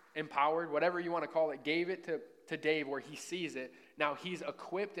 entrusted, empowered, whatever you want to call it, gave it to Dave where he sees it. Now he's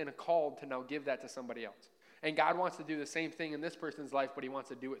equipped and called to now give that to somebody else. And God wants to do the same thing in this person's life, but he wants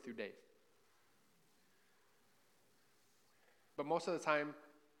to do it through Dave. But most of the time,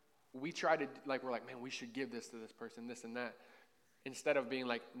 we try to, we're like, man, we should give this to this person, this and that. Instead of being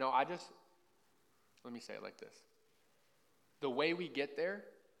like, no, let me say it like this. The way we get there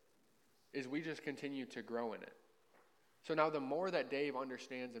is we just continue to grow in it. So now the more that Dave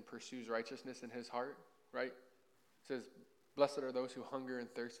understands and pursues righteousness in his heart, right? It says, blessed are those who hunger and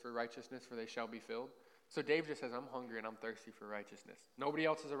thirst for righteousness, for they shall be filled. So Dave just says, I'm hungry and I'm thirsty for righteousness. Nobody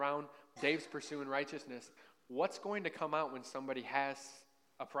else is around. Dave's pursuing righteousness. What's going to come out when somebody has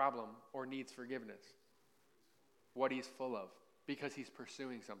a problem or needs forgiveness? What he's full of, because he's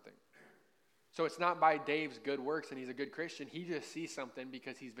pursuing something. So it's not by Dave's good works and he's a good Christian. He just sees something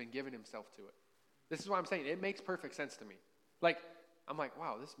because he's been giving himself to it. This is what I'm saying. It makes perfect sense to me. I'm like,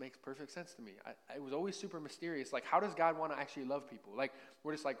 wow, this makes perfect sense to me. It was always super mysterious. How does God want to actually love people?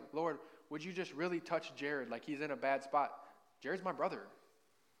 We're just like, Lord, would you just really touch Jared? He's in a bad spot. Jared's my brother.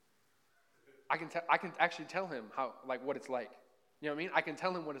 I can actually tell him how, what it's like. You know what I mean? I can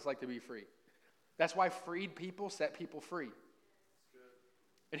tell him what it's like to be free. That's why freed people set people free.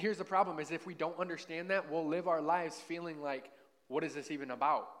 And here's the problem is if we don't understand that, we'll live our lives feeling like, what is this even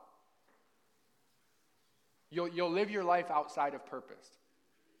about? You'll live your life outside of purpose.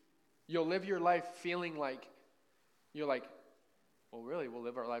 You'll live your life feeling like, you're like, well, really, we'll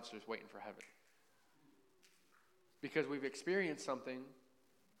live our lives just waiting for heaven. Because we've experienced something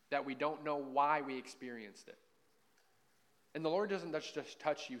that we don't know why we experienced it. And the Lord doesn't just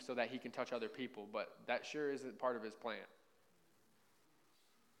touch you so that he can touch other people, but that sure isn't part of his plan.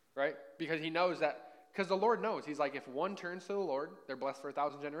 Right? Because he knows that, because the Lord knows. He's like, if one turns to the Lord, they're blessed for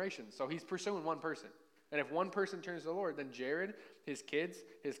 1,000 generations. So he's pursuing one person. And if one person turns to the Lord, then Jared, his kids'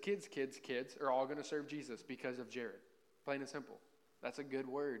 kids are all going to serve Jesus because of Jared. Plain and simple. That's a good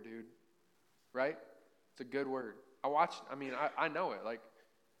word, dude. Right? It's a good word. I know it. I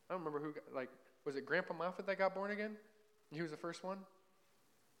don't remember who, was it Grandpa Moffat that got born again? He was the first one?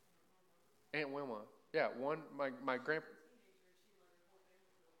 Aunt Wilma. Yeah, my grandpa.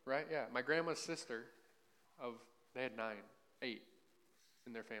 Right? Yeah. My grandma's sister they had 8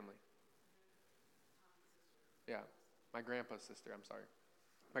 in their family. Yeah. My grandpa's sister, I'm sorry.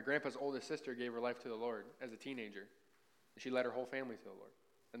 My grandpa's oldest sister gave her life to the Lord as a teenager. And she led her whole family to the Lord.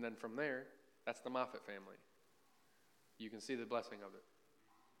 And then from there, that's the Moffat family. You can see the blessing of it.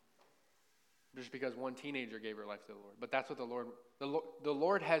 just because one teenager gave her life to the Lord. But that's what the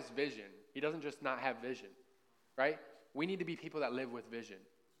Lord has vision. He doesn't just not have vision, right? We need to be people that live with vision.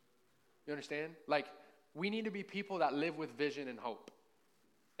 You understand? Like, we need to be people that live with vision and hope.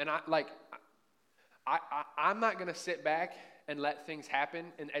 And I'm not going to sit back and let things happen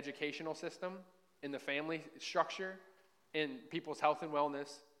in the educational system, in the family structure, in people's health and wellness,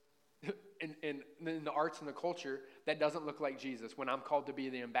 in the arts and the culture that doesn't look like Jesus when I'm called to be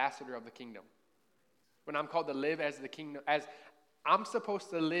the ambassador of the kingdom. When I'm called to live as the kingdom, as I'm supposed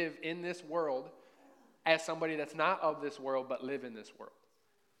to live in this world as somebody that's not of this world but live in this world.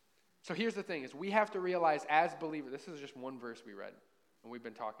 So here's the thing, is we have to realize as believers, this is just one verse we read, and we've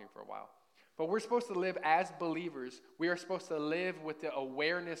been talking for a while. But we're supposed to live as believers. We are supposed to live with the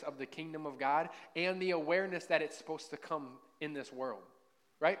awareness of the kingdom of God and the awareness that it's supposed to come in this world,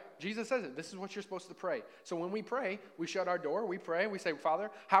 right? Jesus says it. This is what you're supposed to pray. So when we pray, we shut our door, we pray, we say, Father,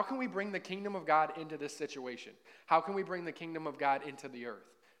 how can we bring the kingdom of God into this situation? How can we bring the kingdom of God into the earth?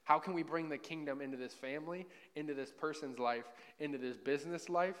 How can we bring the kingdom into this family, into this person's life, into this business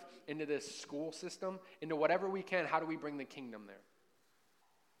life, into this school system, into whatever we can? How do we bring the kingdom there?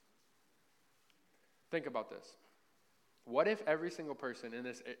 Think about this. What if every single person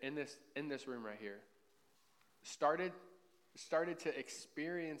in this room right here started to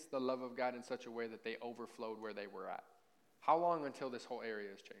experience the love of God in such a way that they overflowed where they were at? How long until this whole area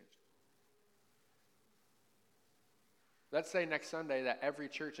has changed? Let's say next Sunday that every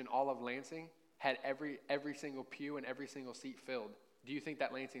church in all of Lansing had every single pew and every single seat filled. Do you think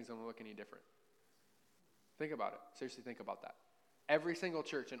that Lansing's going to look any different? Think about it. Seriously, think about that. Every single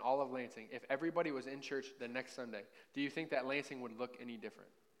church in all of Lansing, if everybody was in church the next Sunday, do you think that Lansing would look any different?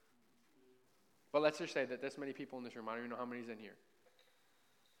 But let's just say that this many people in this room, I don't even know how many's in here.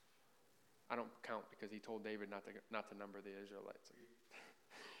 I don't count because he told David not to number the Israelites.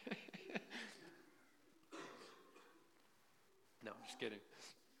 No, I'm just kidding.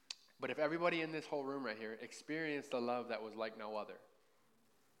 But if everybody in this whole room right here experienced a love that was like no other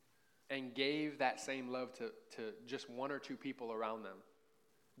and gave that same love to just one or two people around them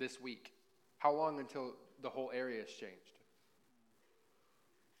this week, how long until the whole area has changed?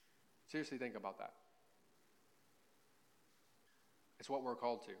 Seriously, think about that. It's what we're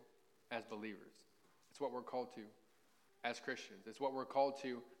called to as believers. It's what we're called to as Christians. It's what we're called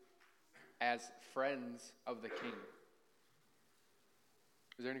to as friends of the King.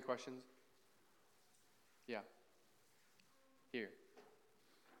 Is there any questions? Yeah. Here.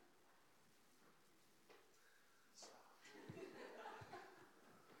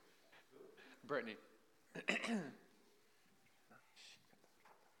 Brittany.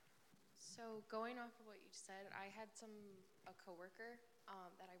 So going off of what you said, I had a coworker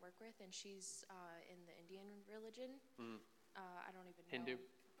that I work with, and she's in the Indian religion. I don't even know. Hindu?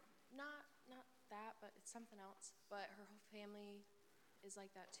 Not that, but it's something else. But her whole family is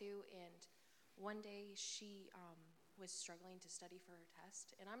like that too. And one day she was struggling to study for her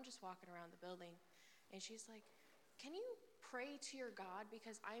test, and I'm just walking around the building, and she's like, "Can you pray to your God,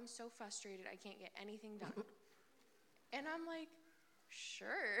 because I am so frustrated I can't get anything done?" And I'm like,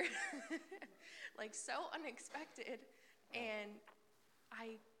 sure. Like, so unexpected. And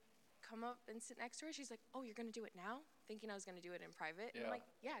I come up and sit next to her. She's like, "Oh, you're going to do it now?" Thinking I was going to do it in private. Yeah. And I'm like,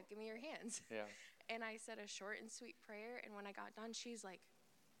 "Yeah, give me your hands." Yeah. And I said a short and sweet prayer. And when I got done, she's like,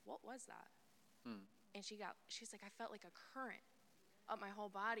 "What was that?" And she's like, "I felt like a current up my whole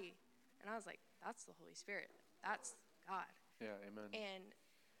body." And I was like, "That's the Holy Spirit. That's God." Yeah, amen. And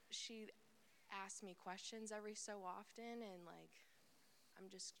she asked me questions every so often, and like, I'm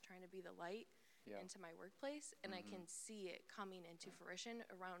just trying to be the light into my workplace, and I can see it coming into fruition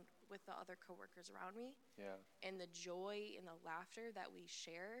around with the other coworkers around me. Yeah. And the joy and the laughter that we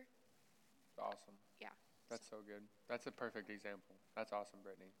share. Awesome. Yeah. That's so good. That's a perfect example. That's awesome,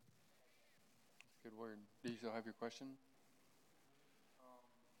 Brittany. Good word. Do you still have your question?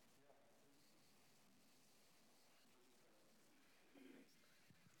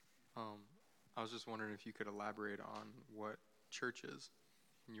 I was just wondering if you could elaborate on what church is.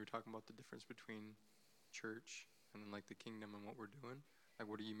 And you were talking about the difference between church and then like the kingdom and what we're doing. Like,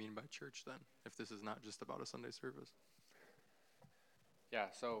 what do you mean by church then, if this is not just about a Sunday service?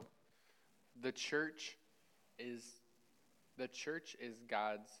 Yeah, so the church is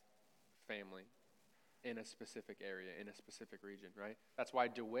God's family in a specific area, in a specific region, right? That's why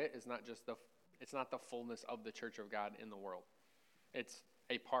DeWitt is not just it's not the fullness of the church of God in the world. It's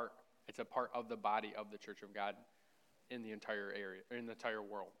a part of the body of the church of God in the entire area, in the entire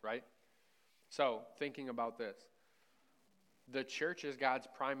world, right? So, thinking about this, the church is God's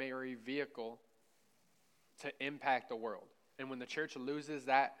primary vehicle to impact the world. And when the church loses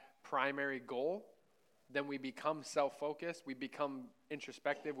that primary goal, then we become self-focused, we become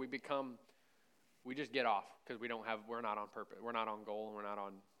introspective, we just get off because we're not on purpose, we're not on goal, and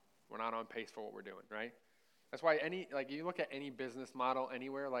we're not on pace for what we're doing, right? That's why you look at any business model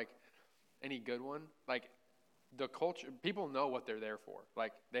anywhere, like any good one, like the culture, people know what they're there for.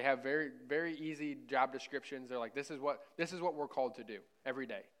 Like they have very, very easy job descriptions. They're like, this is what we're called to do every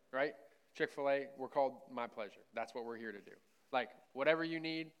day, right? Chick-fil-A, we're called my pleasure. That's what we're here to do. Like whatever you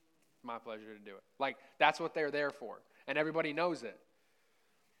need, my pleasure to do it. Like that's what they're there for. And everybody knows it.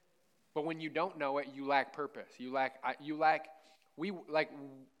 But when you don't know it, you lack purpose.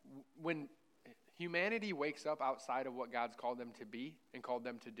 When humanity wakes up outside of what God's called them to be and called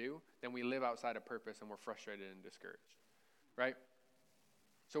them to do, then we live outside of purpose and we're frustrated and discouraged, right?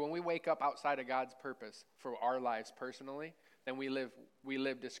 So when we wake up outside of God's purpose for our lives personally, then we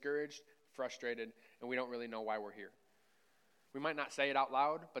live discouraged, frustrated, and we don't really know why we're here. We might not say it out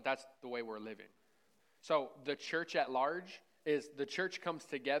loud, but that's the way we're living. So the church at large is the church comes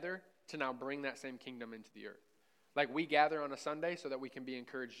together to now bring that same kingdom into the earth. Like we gather on a Sunday so that we can be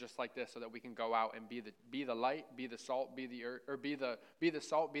encouraged just like this, so that we can go out and be the light, be the salt, be the earth, or be the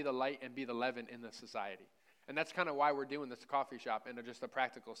salt, be the light, and be the leaven in the society. And that's kind of why we're doing this coffee shop in just a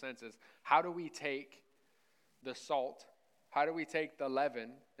practical sense is how do we take the salt, how do we take the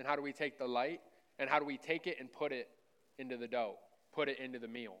leaven, and how do we take the light, and how do we take it and put it into the dough, put it into the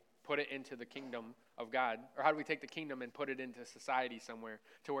meal, put it into the kingdom of God, or how do we take the kingdom and put it into society somewhere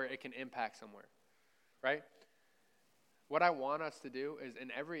to where it can impact somewhere, right? What I want us to do is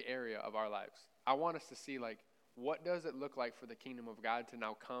in every area of our lives, I want us to see like, what does it look like for the kingdom of God to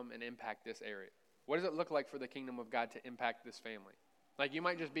now come and impact this area? What does it look like for the kingdom of God to impact this family? Like you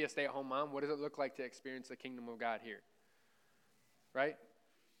might just be a stay-at-home mom. What does it look like to experience the kingdom of God here? Right?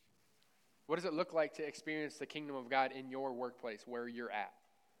 What does it look like to experience the kingdom of God in your workplace where you're at?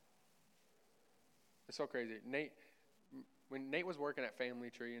 It's so crazy. When Nate was working at Family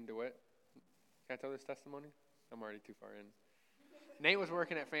Tree in DeWitt, can I tell this testimony? I'm already too far in. Nate was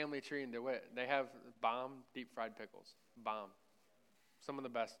working at Family Tree in DeWitt. They have bomb deep fried pickles. Bomb. Some of the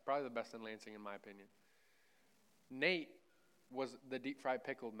best, probably the best in Lansing in my opinion. Nate was the deep fried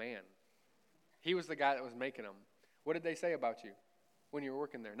pickle man. He was the guy that was making them. What did they say about you when you were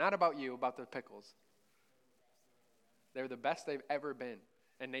working there? Not about you, about the pickles. They're the best they've ever been.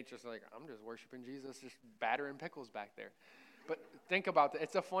 And Nate's just like, I'm just worshiping Jesus, just battering pickles back there. But think about that.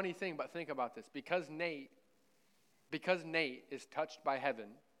 It's a funny thing, but think about this. Because Nate is touched by heaven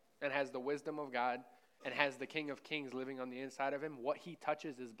and has the wisdom of God and has the King of Kings living on the inside of him, what he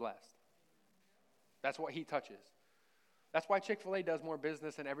touches is blessed. That's what he touches. That's why Chick-fil-A does more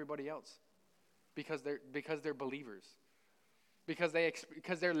business than everybody else. Because they're believers. Because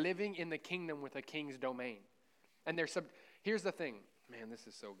they're living in the kingdom with a king's domain. And here's the thing. Man, this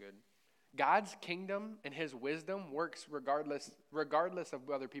is so good. God's kingdom and his wisdom works regardless of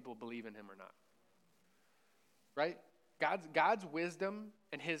whether people believe in him or not. Right? God's wisdom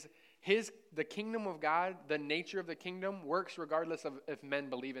and the kingdom of God, the nature of the kingdom works regardless of if men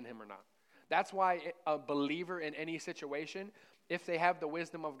believe in him or not. That's why a believer in any situation, if they have the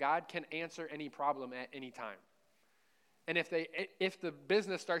wisdom of God, can answer any problem at any time. And if the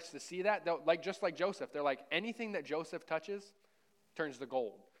business starts to see that, they'll, just like Joseph, they're like, anything that Joseph touches turns to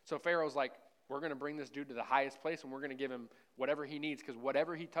gold. So Pharaoh's like, we're going to bring this dude to the highest place and we're going to give him whatever he needs because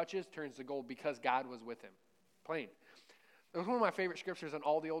whatever he touches turns to gold because God was with him. Plain. It was one of my favorite scriptures in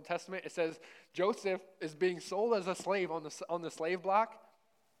all the Old Testament. It says Joseph is being sold as a slave on the slave block,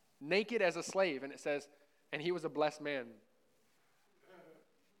 naked as a slave. And it says, and he was a blessed man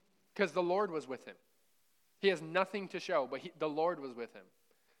because the Lord was with him. He has nothing to show, but the Lord was with him.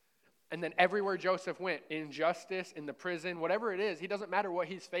 And then everywhere Joseph went, in justice, in the prison, whatever it is, he doesn't matter what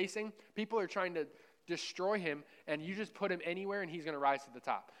he's facing. People are trying to destroy him, and you just put him anywhere, and he's going to rise to the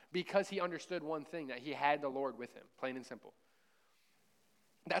top. Because he understood one thing, that he had the Lord with him, plain and simple.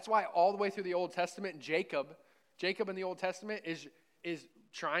 That's why all the way through the Old Testament, Jacob in the Old Testament is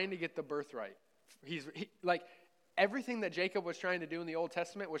trying to get the birthright. Everything that Jacob was trying to do in the Old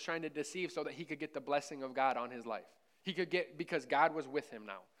Testament was trying to deceive so that he could get the blessing of God on his life. Because God was with him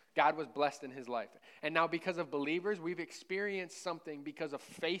now. God was blessed in his life. And now because of believers, we've experienced something because of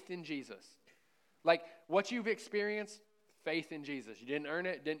faith in Jesus. Like what you've experienced, faith in Jesus. You didn't earn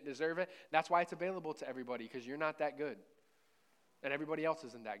it, didn't deserve it. That's why it's available to everybody because you're not that good. And everybody else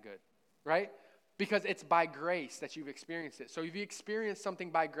isn't that good, right? Because it's by grace that you've experienced it. So if you experience something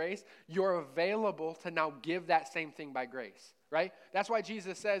by grace, you're available to now give that same thing by grace, right? That's why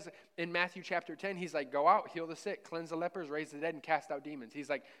Jesus says in Matthew chapter 10, he's like, go out, heal the sick, cleanse the lepers, raise the dead, and cast out demons. He's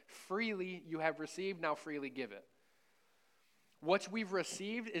like, freely you have received, now freely give it. What we've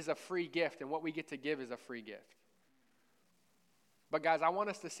received is a free gift, and what we get to give is a free gift. But guys, I want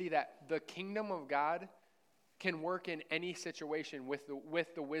us to see that the kingdom of God can work in any situation with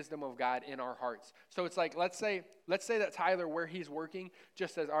the wisdom of God in our hearts. So it's like, let's say that Tyler, where he's working,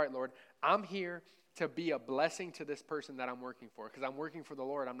 just says, all right, Lord, I'm here to be a blessing to this person that I'm working for, because I'm working for the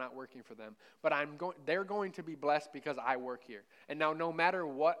Lord, I'm not working for them. But they're going to be blessed because I work here. And now no matter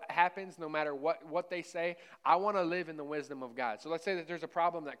what happens, no matter what they say, I want to live in the wisdom of God. So let's say that there's a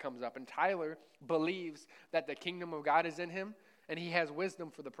problem that comes up, and Tyler believes that the kingdom of God is in him, and he has wisdom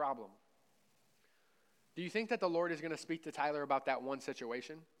for the problem. Do you think that the Lord is going to speak to Tyler about that one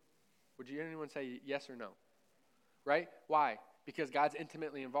situation? Would anyone say yes or no? Right? Why? Because God's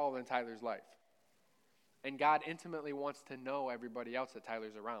intimately involved in Tyler's life. And God intimately wants to know everybody else that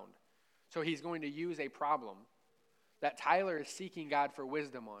Tyler's around. So he's going to use a problem that Tyler is seeking God for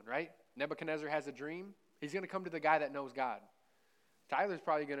wisdom on, right? Nebuchadnezzar has a dream. He's going to come to the guy that knows God. Tyler's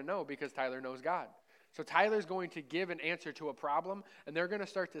probably going to know because Tyler knows God. So Tyler's going to give an answer to a problem, and they're going to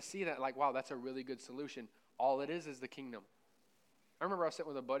start to see that like, wow, that's a really good solution. All it is the kingdom. I remember I was sitting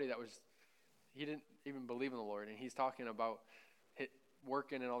with a buddy he didn't even believe in the Lord, and he's talking about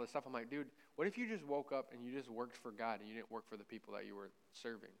working and all this stuff. I'm like, dude, what if you just woke up and you just worked for God and you didn't work for the people that you were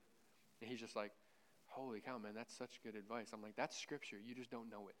serving? And he's just like, holy cow, man, that's such good advice. I'm like, that's scripture. You just don't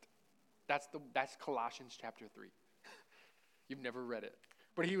know it. That's Colossians chapter 3. You've never read it.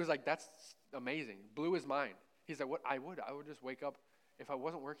 But he was like, that's amazing. Blew his mind. He's like, what? I would just wake up if I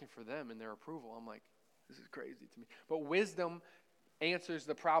wasn't working for them and their approval. I'm like, this is crazy to me. But wisdom answers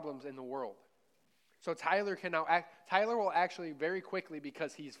the problems in the world. So Tyler will actually very quickly,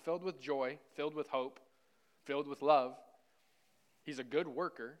 because he's filled with joy, filled with hope, filled with love. He's a good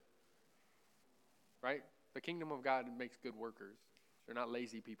worker, right? The kingdom of God makes good workers. They're not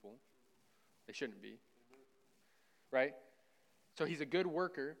lazy people. They shouldn't be, right? So he's a good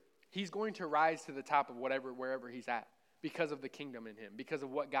worker. He's going to rise to the top of wherever he's at because of the kingdom in him, because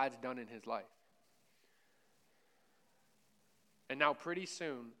of what God's done in his life. And now pretty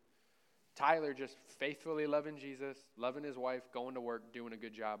soon, Tyler just faithfully loving Jesus, loving his wife, going to work, doing a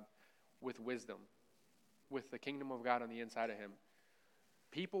good job with wisdom, with the kingdom of God on the inside of him.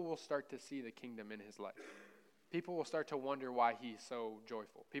 People will start to see the kingdom in his life. People will start to wonder why he's so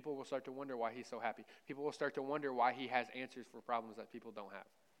joyful. People will start to wonder why he's so happy. People will start to wonder why he has answers for problems that people don't have.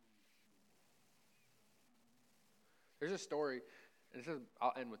 There's a story, and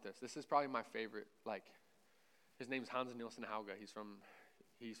I'll end with this. This is probably my favorite. His name's Hans Nielsen Hauge.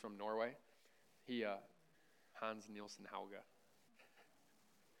 He's from Norway. Hans Nielsen Hauge.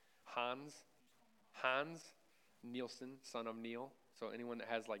 Hans Nielsen, son of Neil. So anyone that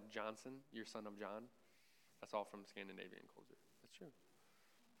has like Johnson, you're son of John. That's all from Scandinavian culture. That's true.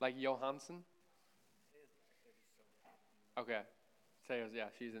 Like Johansson? Okay. Yeah,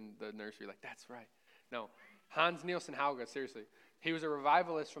 she's in the nursery. Like, that's right. No. Hans Nielsen Hauge, seriously. He was a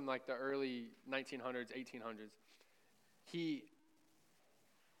revivalist from like the early 1900s, 1800s. He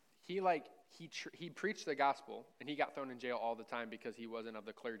preached the gospel, and he got thrown in jail all the time because he wasn't of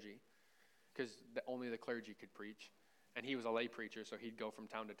the clergy, because only the clergy could preach. And he was a lay preacher, so he'd go from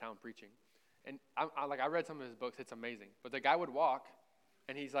town to town preaching. And I read some of his books. It's amazing. But the guy would walk,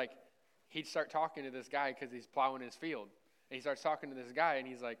 and he'd start talking to this guy because he's plowing his field. And he starts talking to this guy, and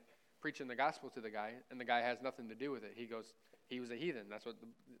he's like preaching the gospel to the guy, and the guy has nothing to do with it. He goes, he was a heathen. That's what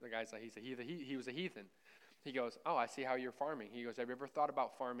the guy's like. He was a heathen. He goes, oh, I see how you're farming. He goes, have you ever thought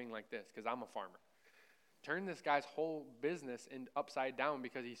about farming like this? Because I'm a farmer. Turned this guy's whole business upside down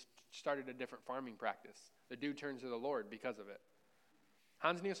because he started a different farming practice. The dude turns to the Lord because of it.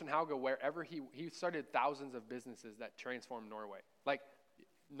 Hans Nielsen Hauge, wherever he started thousands of businesses that transformed Norway. Like,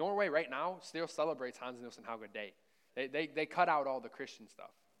 Norway right now still celebrates Hans Nielsen Hauge Day. They cut out all the Christian stuff.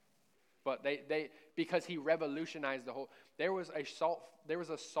 But because he revolutionized the whole, there was a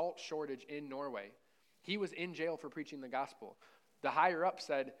salt shortage in Norway. He was in jail for preaching the gospel. The higher up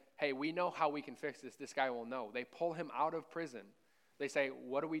said, hey, we know how we can fix this. This guy will know. They pull him out of prison. They say,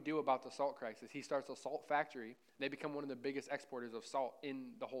 what do we do about the salt crisis? He starts a salt factory. They become one of the biggest exporters of salt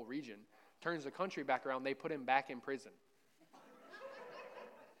in the whole region. Turns the country back around. They put him back in prison.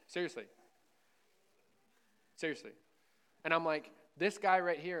 Seriously. And I'm like, this guy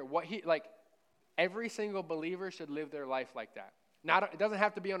right here, every single believer should live their life like that. It doesn't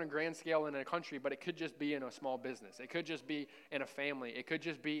have to be on a grand scale in a country, but it could just be in a small business. It could just be in a family. It could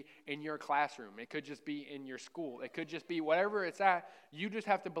just be in your classroom. It could just be in your school. It could just be whatever it's at. You just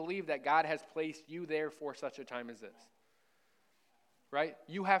have to believe that God has placed you there for such a time as this. Right?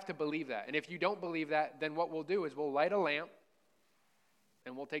 You have to believe that. And if you don't believe that, then what we'll do is we'll light a lamp,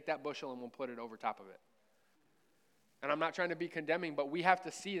 and we'll take that bushel and we'll put it over top of it. And I'm not trying to be condemning, but we have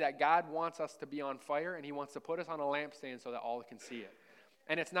to see that God wants us to be on fire, and he wants to put us on a lampstand so that all can see it.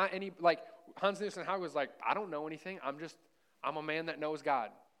 And it's not any, like Hans Nielsen Hauge was like, I don't know anything. I'm a man that knows God.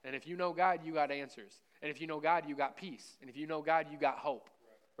 And if you know God, you got answers. And if you know God, you got peace. And if you know God, you got hope,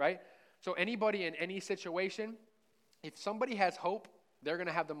 right? So anybody in any situation, if somebody has hope, they're going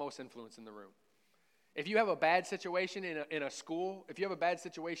to have the most influence in the room. If you have a bad situation in a school, if you have a bad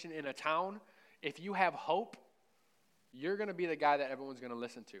situation in a town, if you have hope, you're going to be the guy that everyone's going to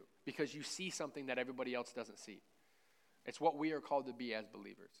listen to because you see something that everybody else doesn't see. It's what we are called to be as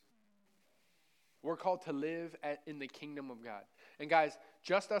believers. We're called to live in the kingdom of God. And guys,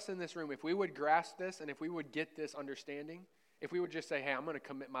 just us in this room, if we would grasp this and if we would get this understanding, if we would just say, hey, I'm going to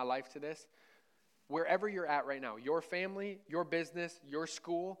commit my life to this, wherever you're at right now, your family, your business, your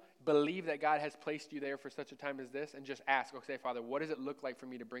school, believe that God has placed you there for such a time as this and just ask, okay, Father, what does it look like for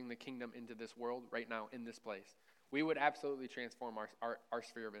me to bring the kingdom into this world right now in this place? We would absolutely transform our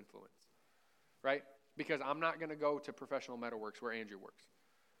sphere of influence, right? Because I'm not going to go to Professional Metalworks where Andrew works,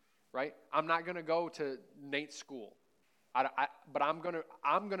 right? I'm not going to go to Nate's school, but I'm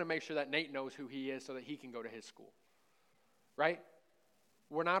going to make sure that Nate knows who he is so that he can go to his school, right?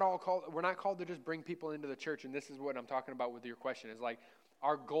 We're not called to just bring people into the church, and this is what I'm talking about with your question, is like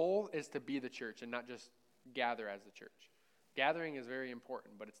our goal is to be the church and not just gather as the church. Gathering is very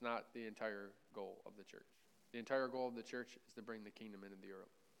important, but it's not the entire goal of the church. The entire goal of the church is to bring the kingdom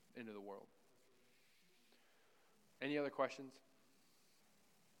into the world. Any other questions?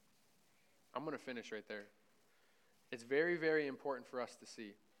 I'm going to finish right there. It's very, very important for us to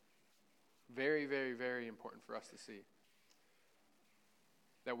see. Very, very, very important for us to see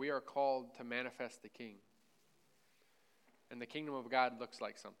that we are called to manifest the King. And the kingdom of God looks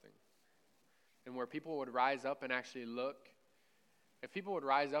like something. And where people would rise up and actually look, if people would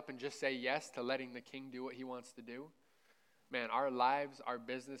rise up and just say yes to letting the King do what he wants to do, man, our lives, our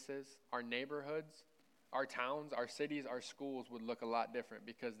businesses, our neighborhoods, our towns, our cities, our schools would look a lot different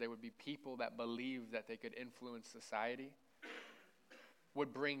because they would be people that believe that they could influence society,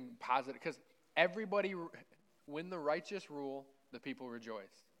 would bring positive, because everybody, when the righteous rule, the people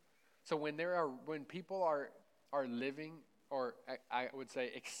rejoice. So when people are living, or I would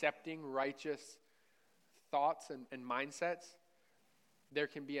say accepting righteous thoughts and mindsets, there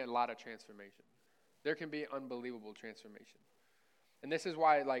can be a lot of transformation. There can be unbelievable transformation. And this is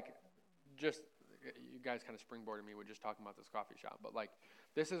why, you guys kind of springboarded me with just talking about this coffee shop, but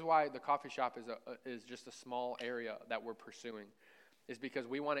this is why the coffee shop is just a small area that we're pursuing, is because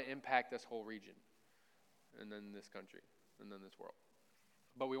we want to impact this whole region, and then this country, and then this world.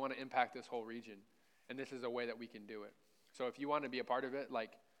 But we want to impact this whole region, and this is a way that we can do it. So if you want to be a part of it,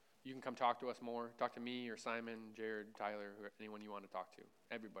 you can come talk to us more. Talk to me or Simon, Jared, Tyler, anyone you want to talk to.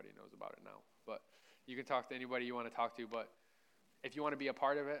 Everybody knows about it now. But you can talk to anybody you want to talk to. But if you want to be a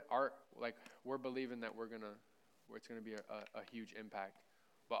part of it, we're believing that it's going to be a huge impact.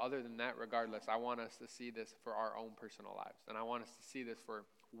 But other than that, regardless, I want us to see this for our own personal lives. And I want us to see this for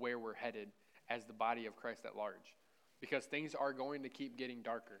where we're headed as the body of Christ at large. Because things are going to keep getting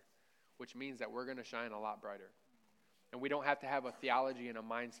darker, which means that we're going to shine a lot brighter. And we don't have to have a theology and a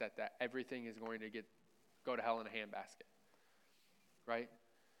mindset that everything is going to go to hell in a handbasket, right?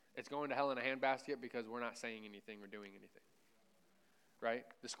 It's going to hell in a handbasket because we're not saying anything or doing anything, right?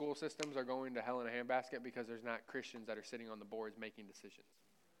 The school systems are going to hell in a handbasket because there's not Christians that are sitting on the boards making decisions,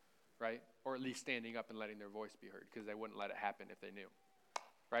 right? Or at least standing up and letting their voice be heard, because they wouldn't let it happen if they knew,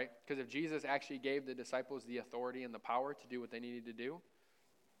 right? Because if Jesus actually gave the disciples the authority and the power to do what they needed to do,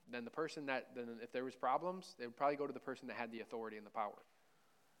 then if there was problems, they would probably go to the person that had the authority and the power.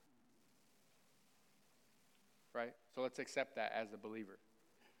 Right? So let's accept that as a believer.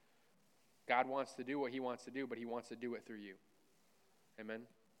 God wants to do what he wants to do, but he wants to do it through you. Amen?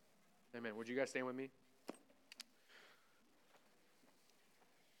 Amen. Would you guys stand with me?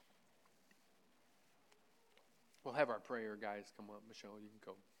 We'll have our prayer guys come up. Michelle, you can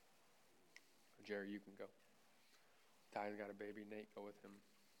go. Jerry, you can go. Ty's got a baby. Nate, go with him.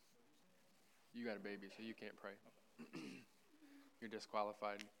 You got a baby, so you can't pray. You're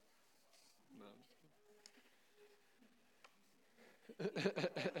disqualified. No, I'm just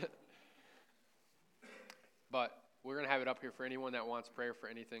kidding. But we're going to have it up here for anyone that wants prayer for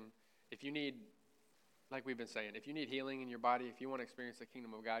anything. If you need, like we've been saying, if you need healing in your body, if you want to experience the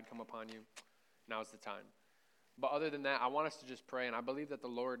kingdom of God come upon you, now's the time. But other than that, I want us to just pray, and I believe that the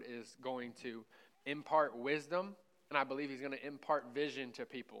Lord is going to impart wisdom, and I believe he's going to impart vision to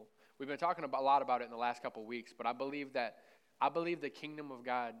people. We've been talking a lot about it in the last couple of weeks, but I believe the kingdom of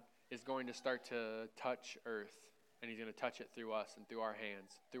God is going to start to touch earth, and he's going to touch it through us and through our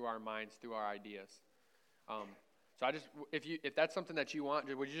hands, through our minds, through our ideas. So if that's something that you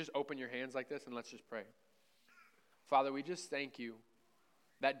want, would you just open your hands like this and let's just pray. Father, we just thank you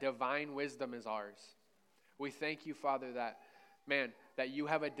that divine wisdom is ours. We thank you, Father, that you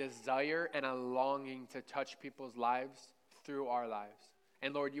have a desire and a longing to touch people's lives through our lives.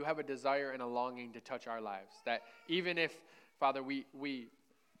 And Lord, you have a desire and a longing to touch our lives. That even if, Father, we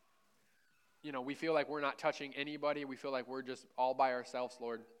feel like we're not touching anybody, we feel like we're just all by ourselves,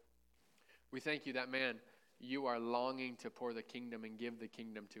 Lord. We thank you that, you are longing to pour the kingdom and give the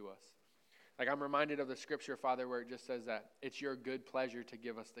kingdom to us. Like I'm reminded of the scripture, Father, where it just says that it's your good pleasure to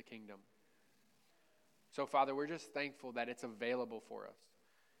give us the kingdom. So, Father, we're just thankful that it's available for us.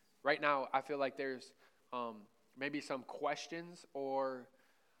 Right now, I feel like there's maybe some questions or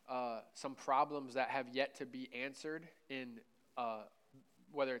some problems that have yet to be answered in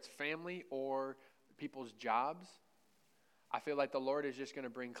whether it's family or people's jobs. I feel like the Lord is just going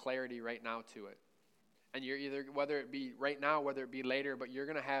to bring clarity right now to it. And you're either, whether it be right now, whether it be later, but you're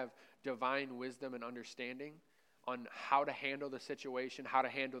going to have divine wisdom and understanding on how to handle the situation, how to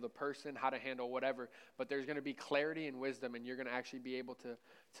handle the person, how to handle whatever. But there's going to be clarity and wisdom, and you're going to actually be able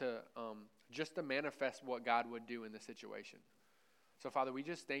to manifest what God would do in the situation. So, Father, we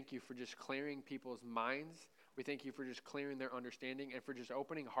just thank you for just clearing people's minds. We thank you for just clearing their understanding and for just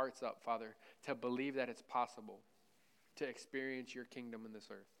opening hearts up, Father, to believe that it's possible to experience your kingdom in this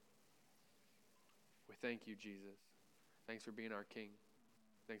earth. We thank you, Jesus. Thanks for being our King.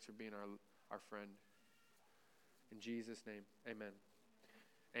 Thanks for being our friend. In Jesus' name, amen.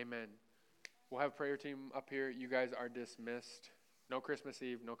 Amen. We'll have prayer team up here. You guys are dismissed. No Christmas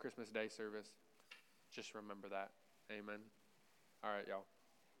Eve, no Christmas Day service. Just remember that. Amen. All right, y'all.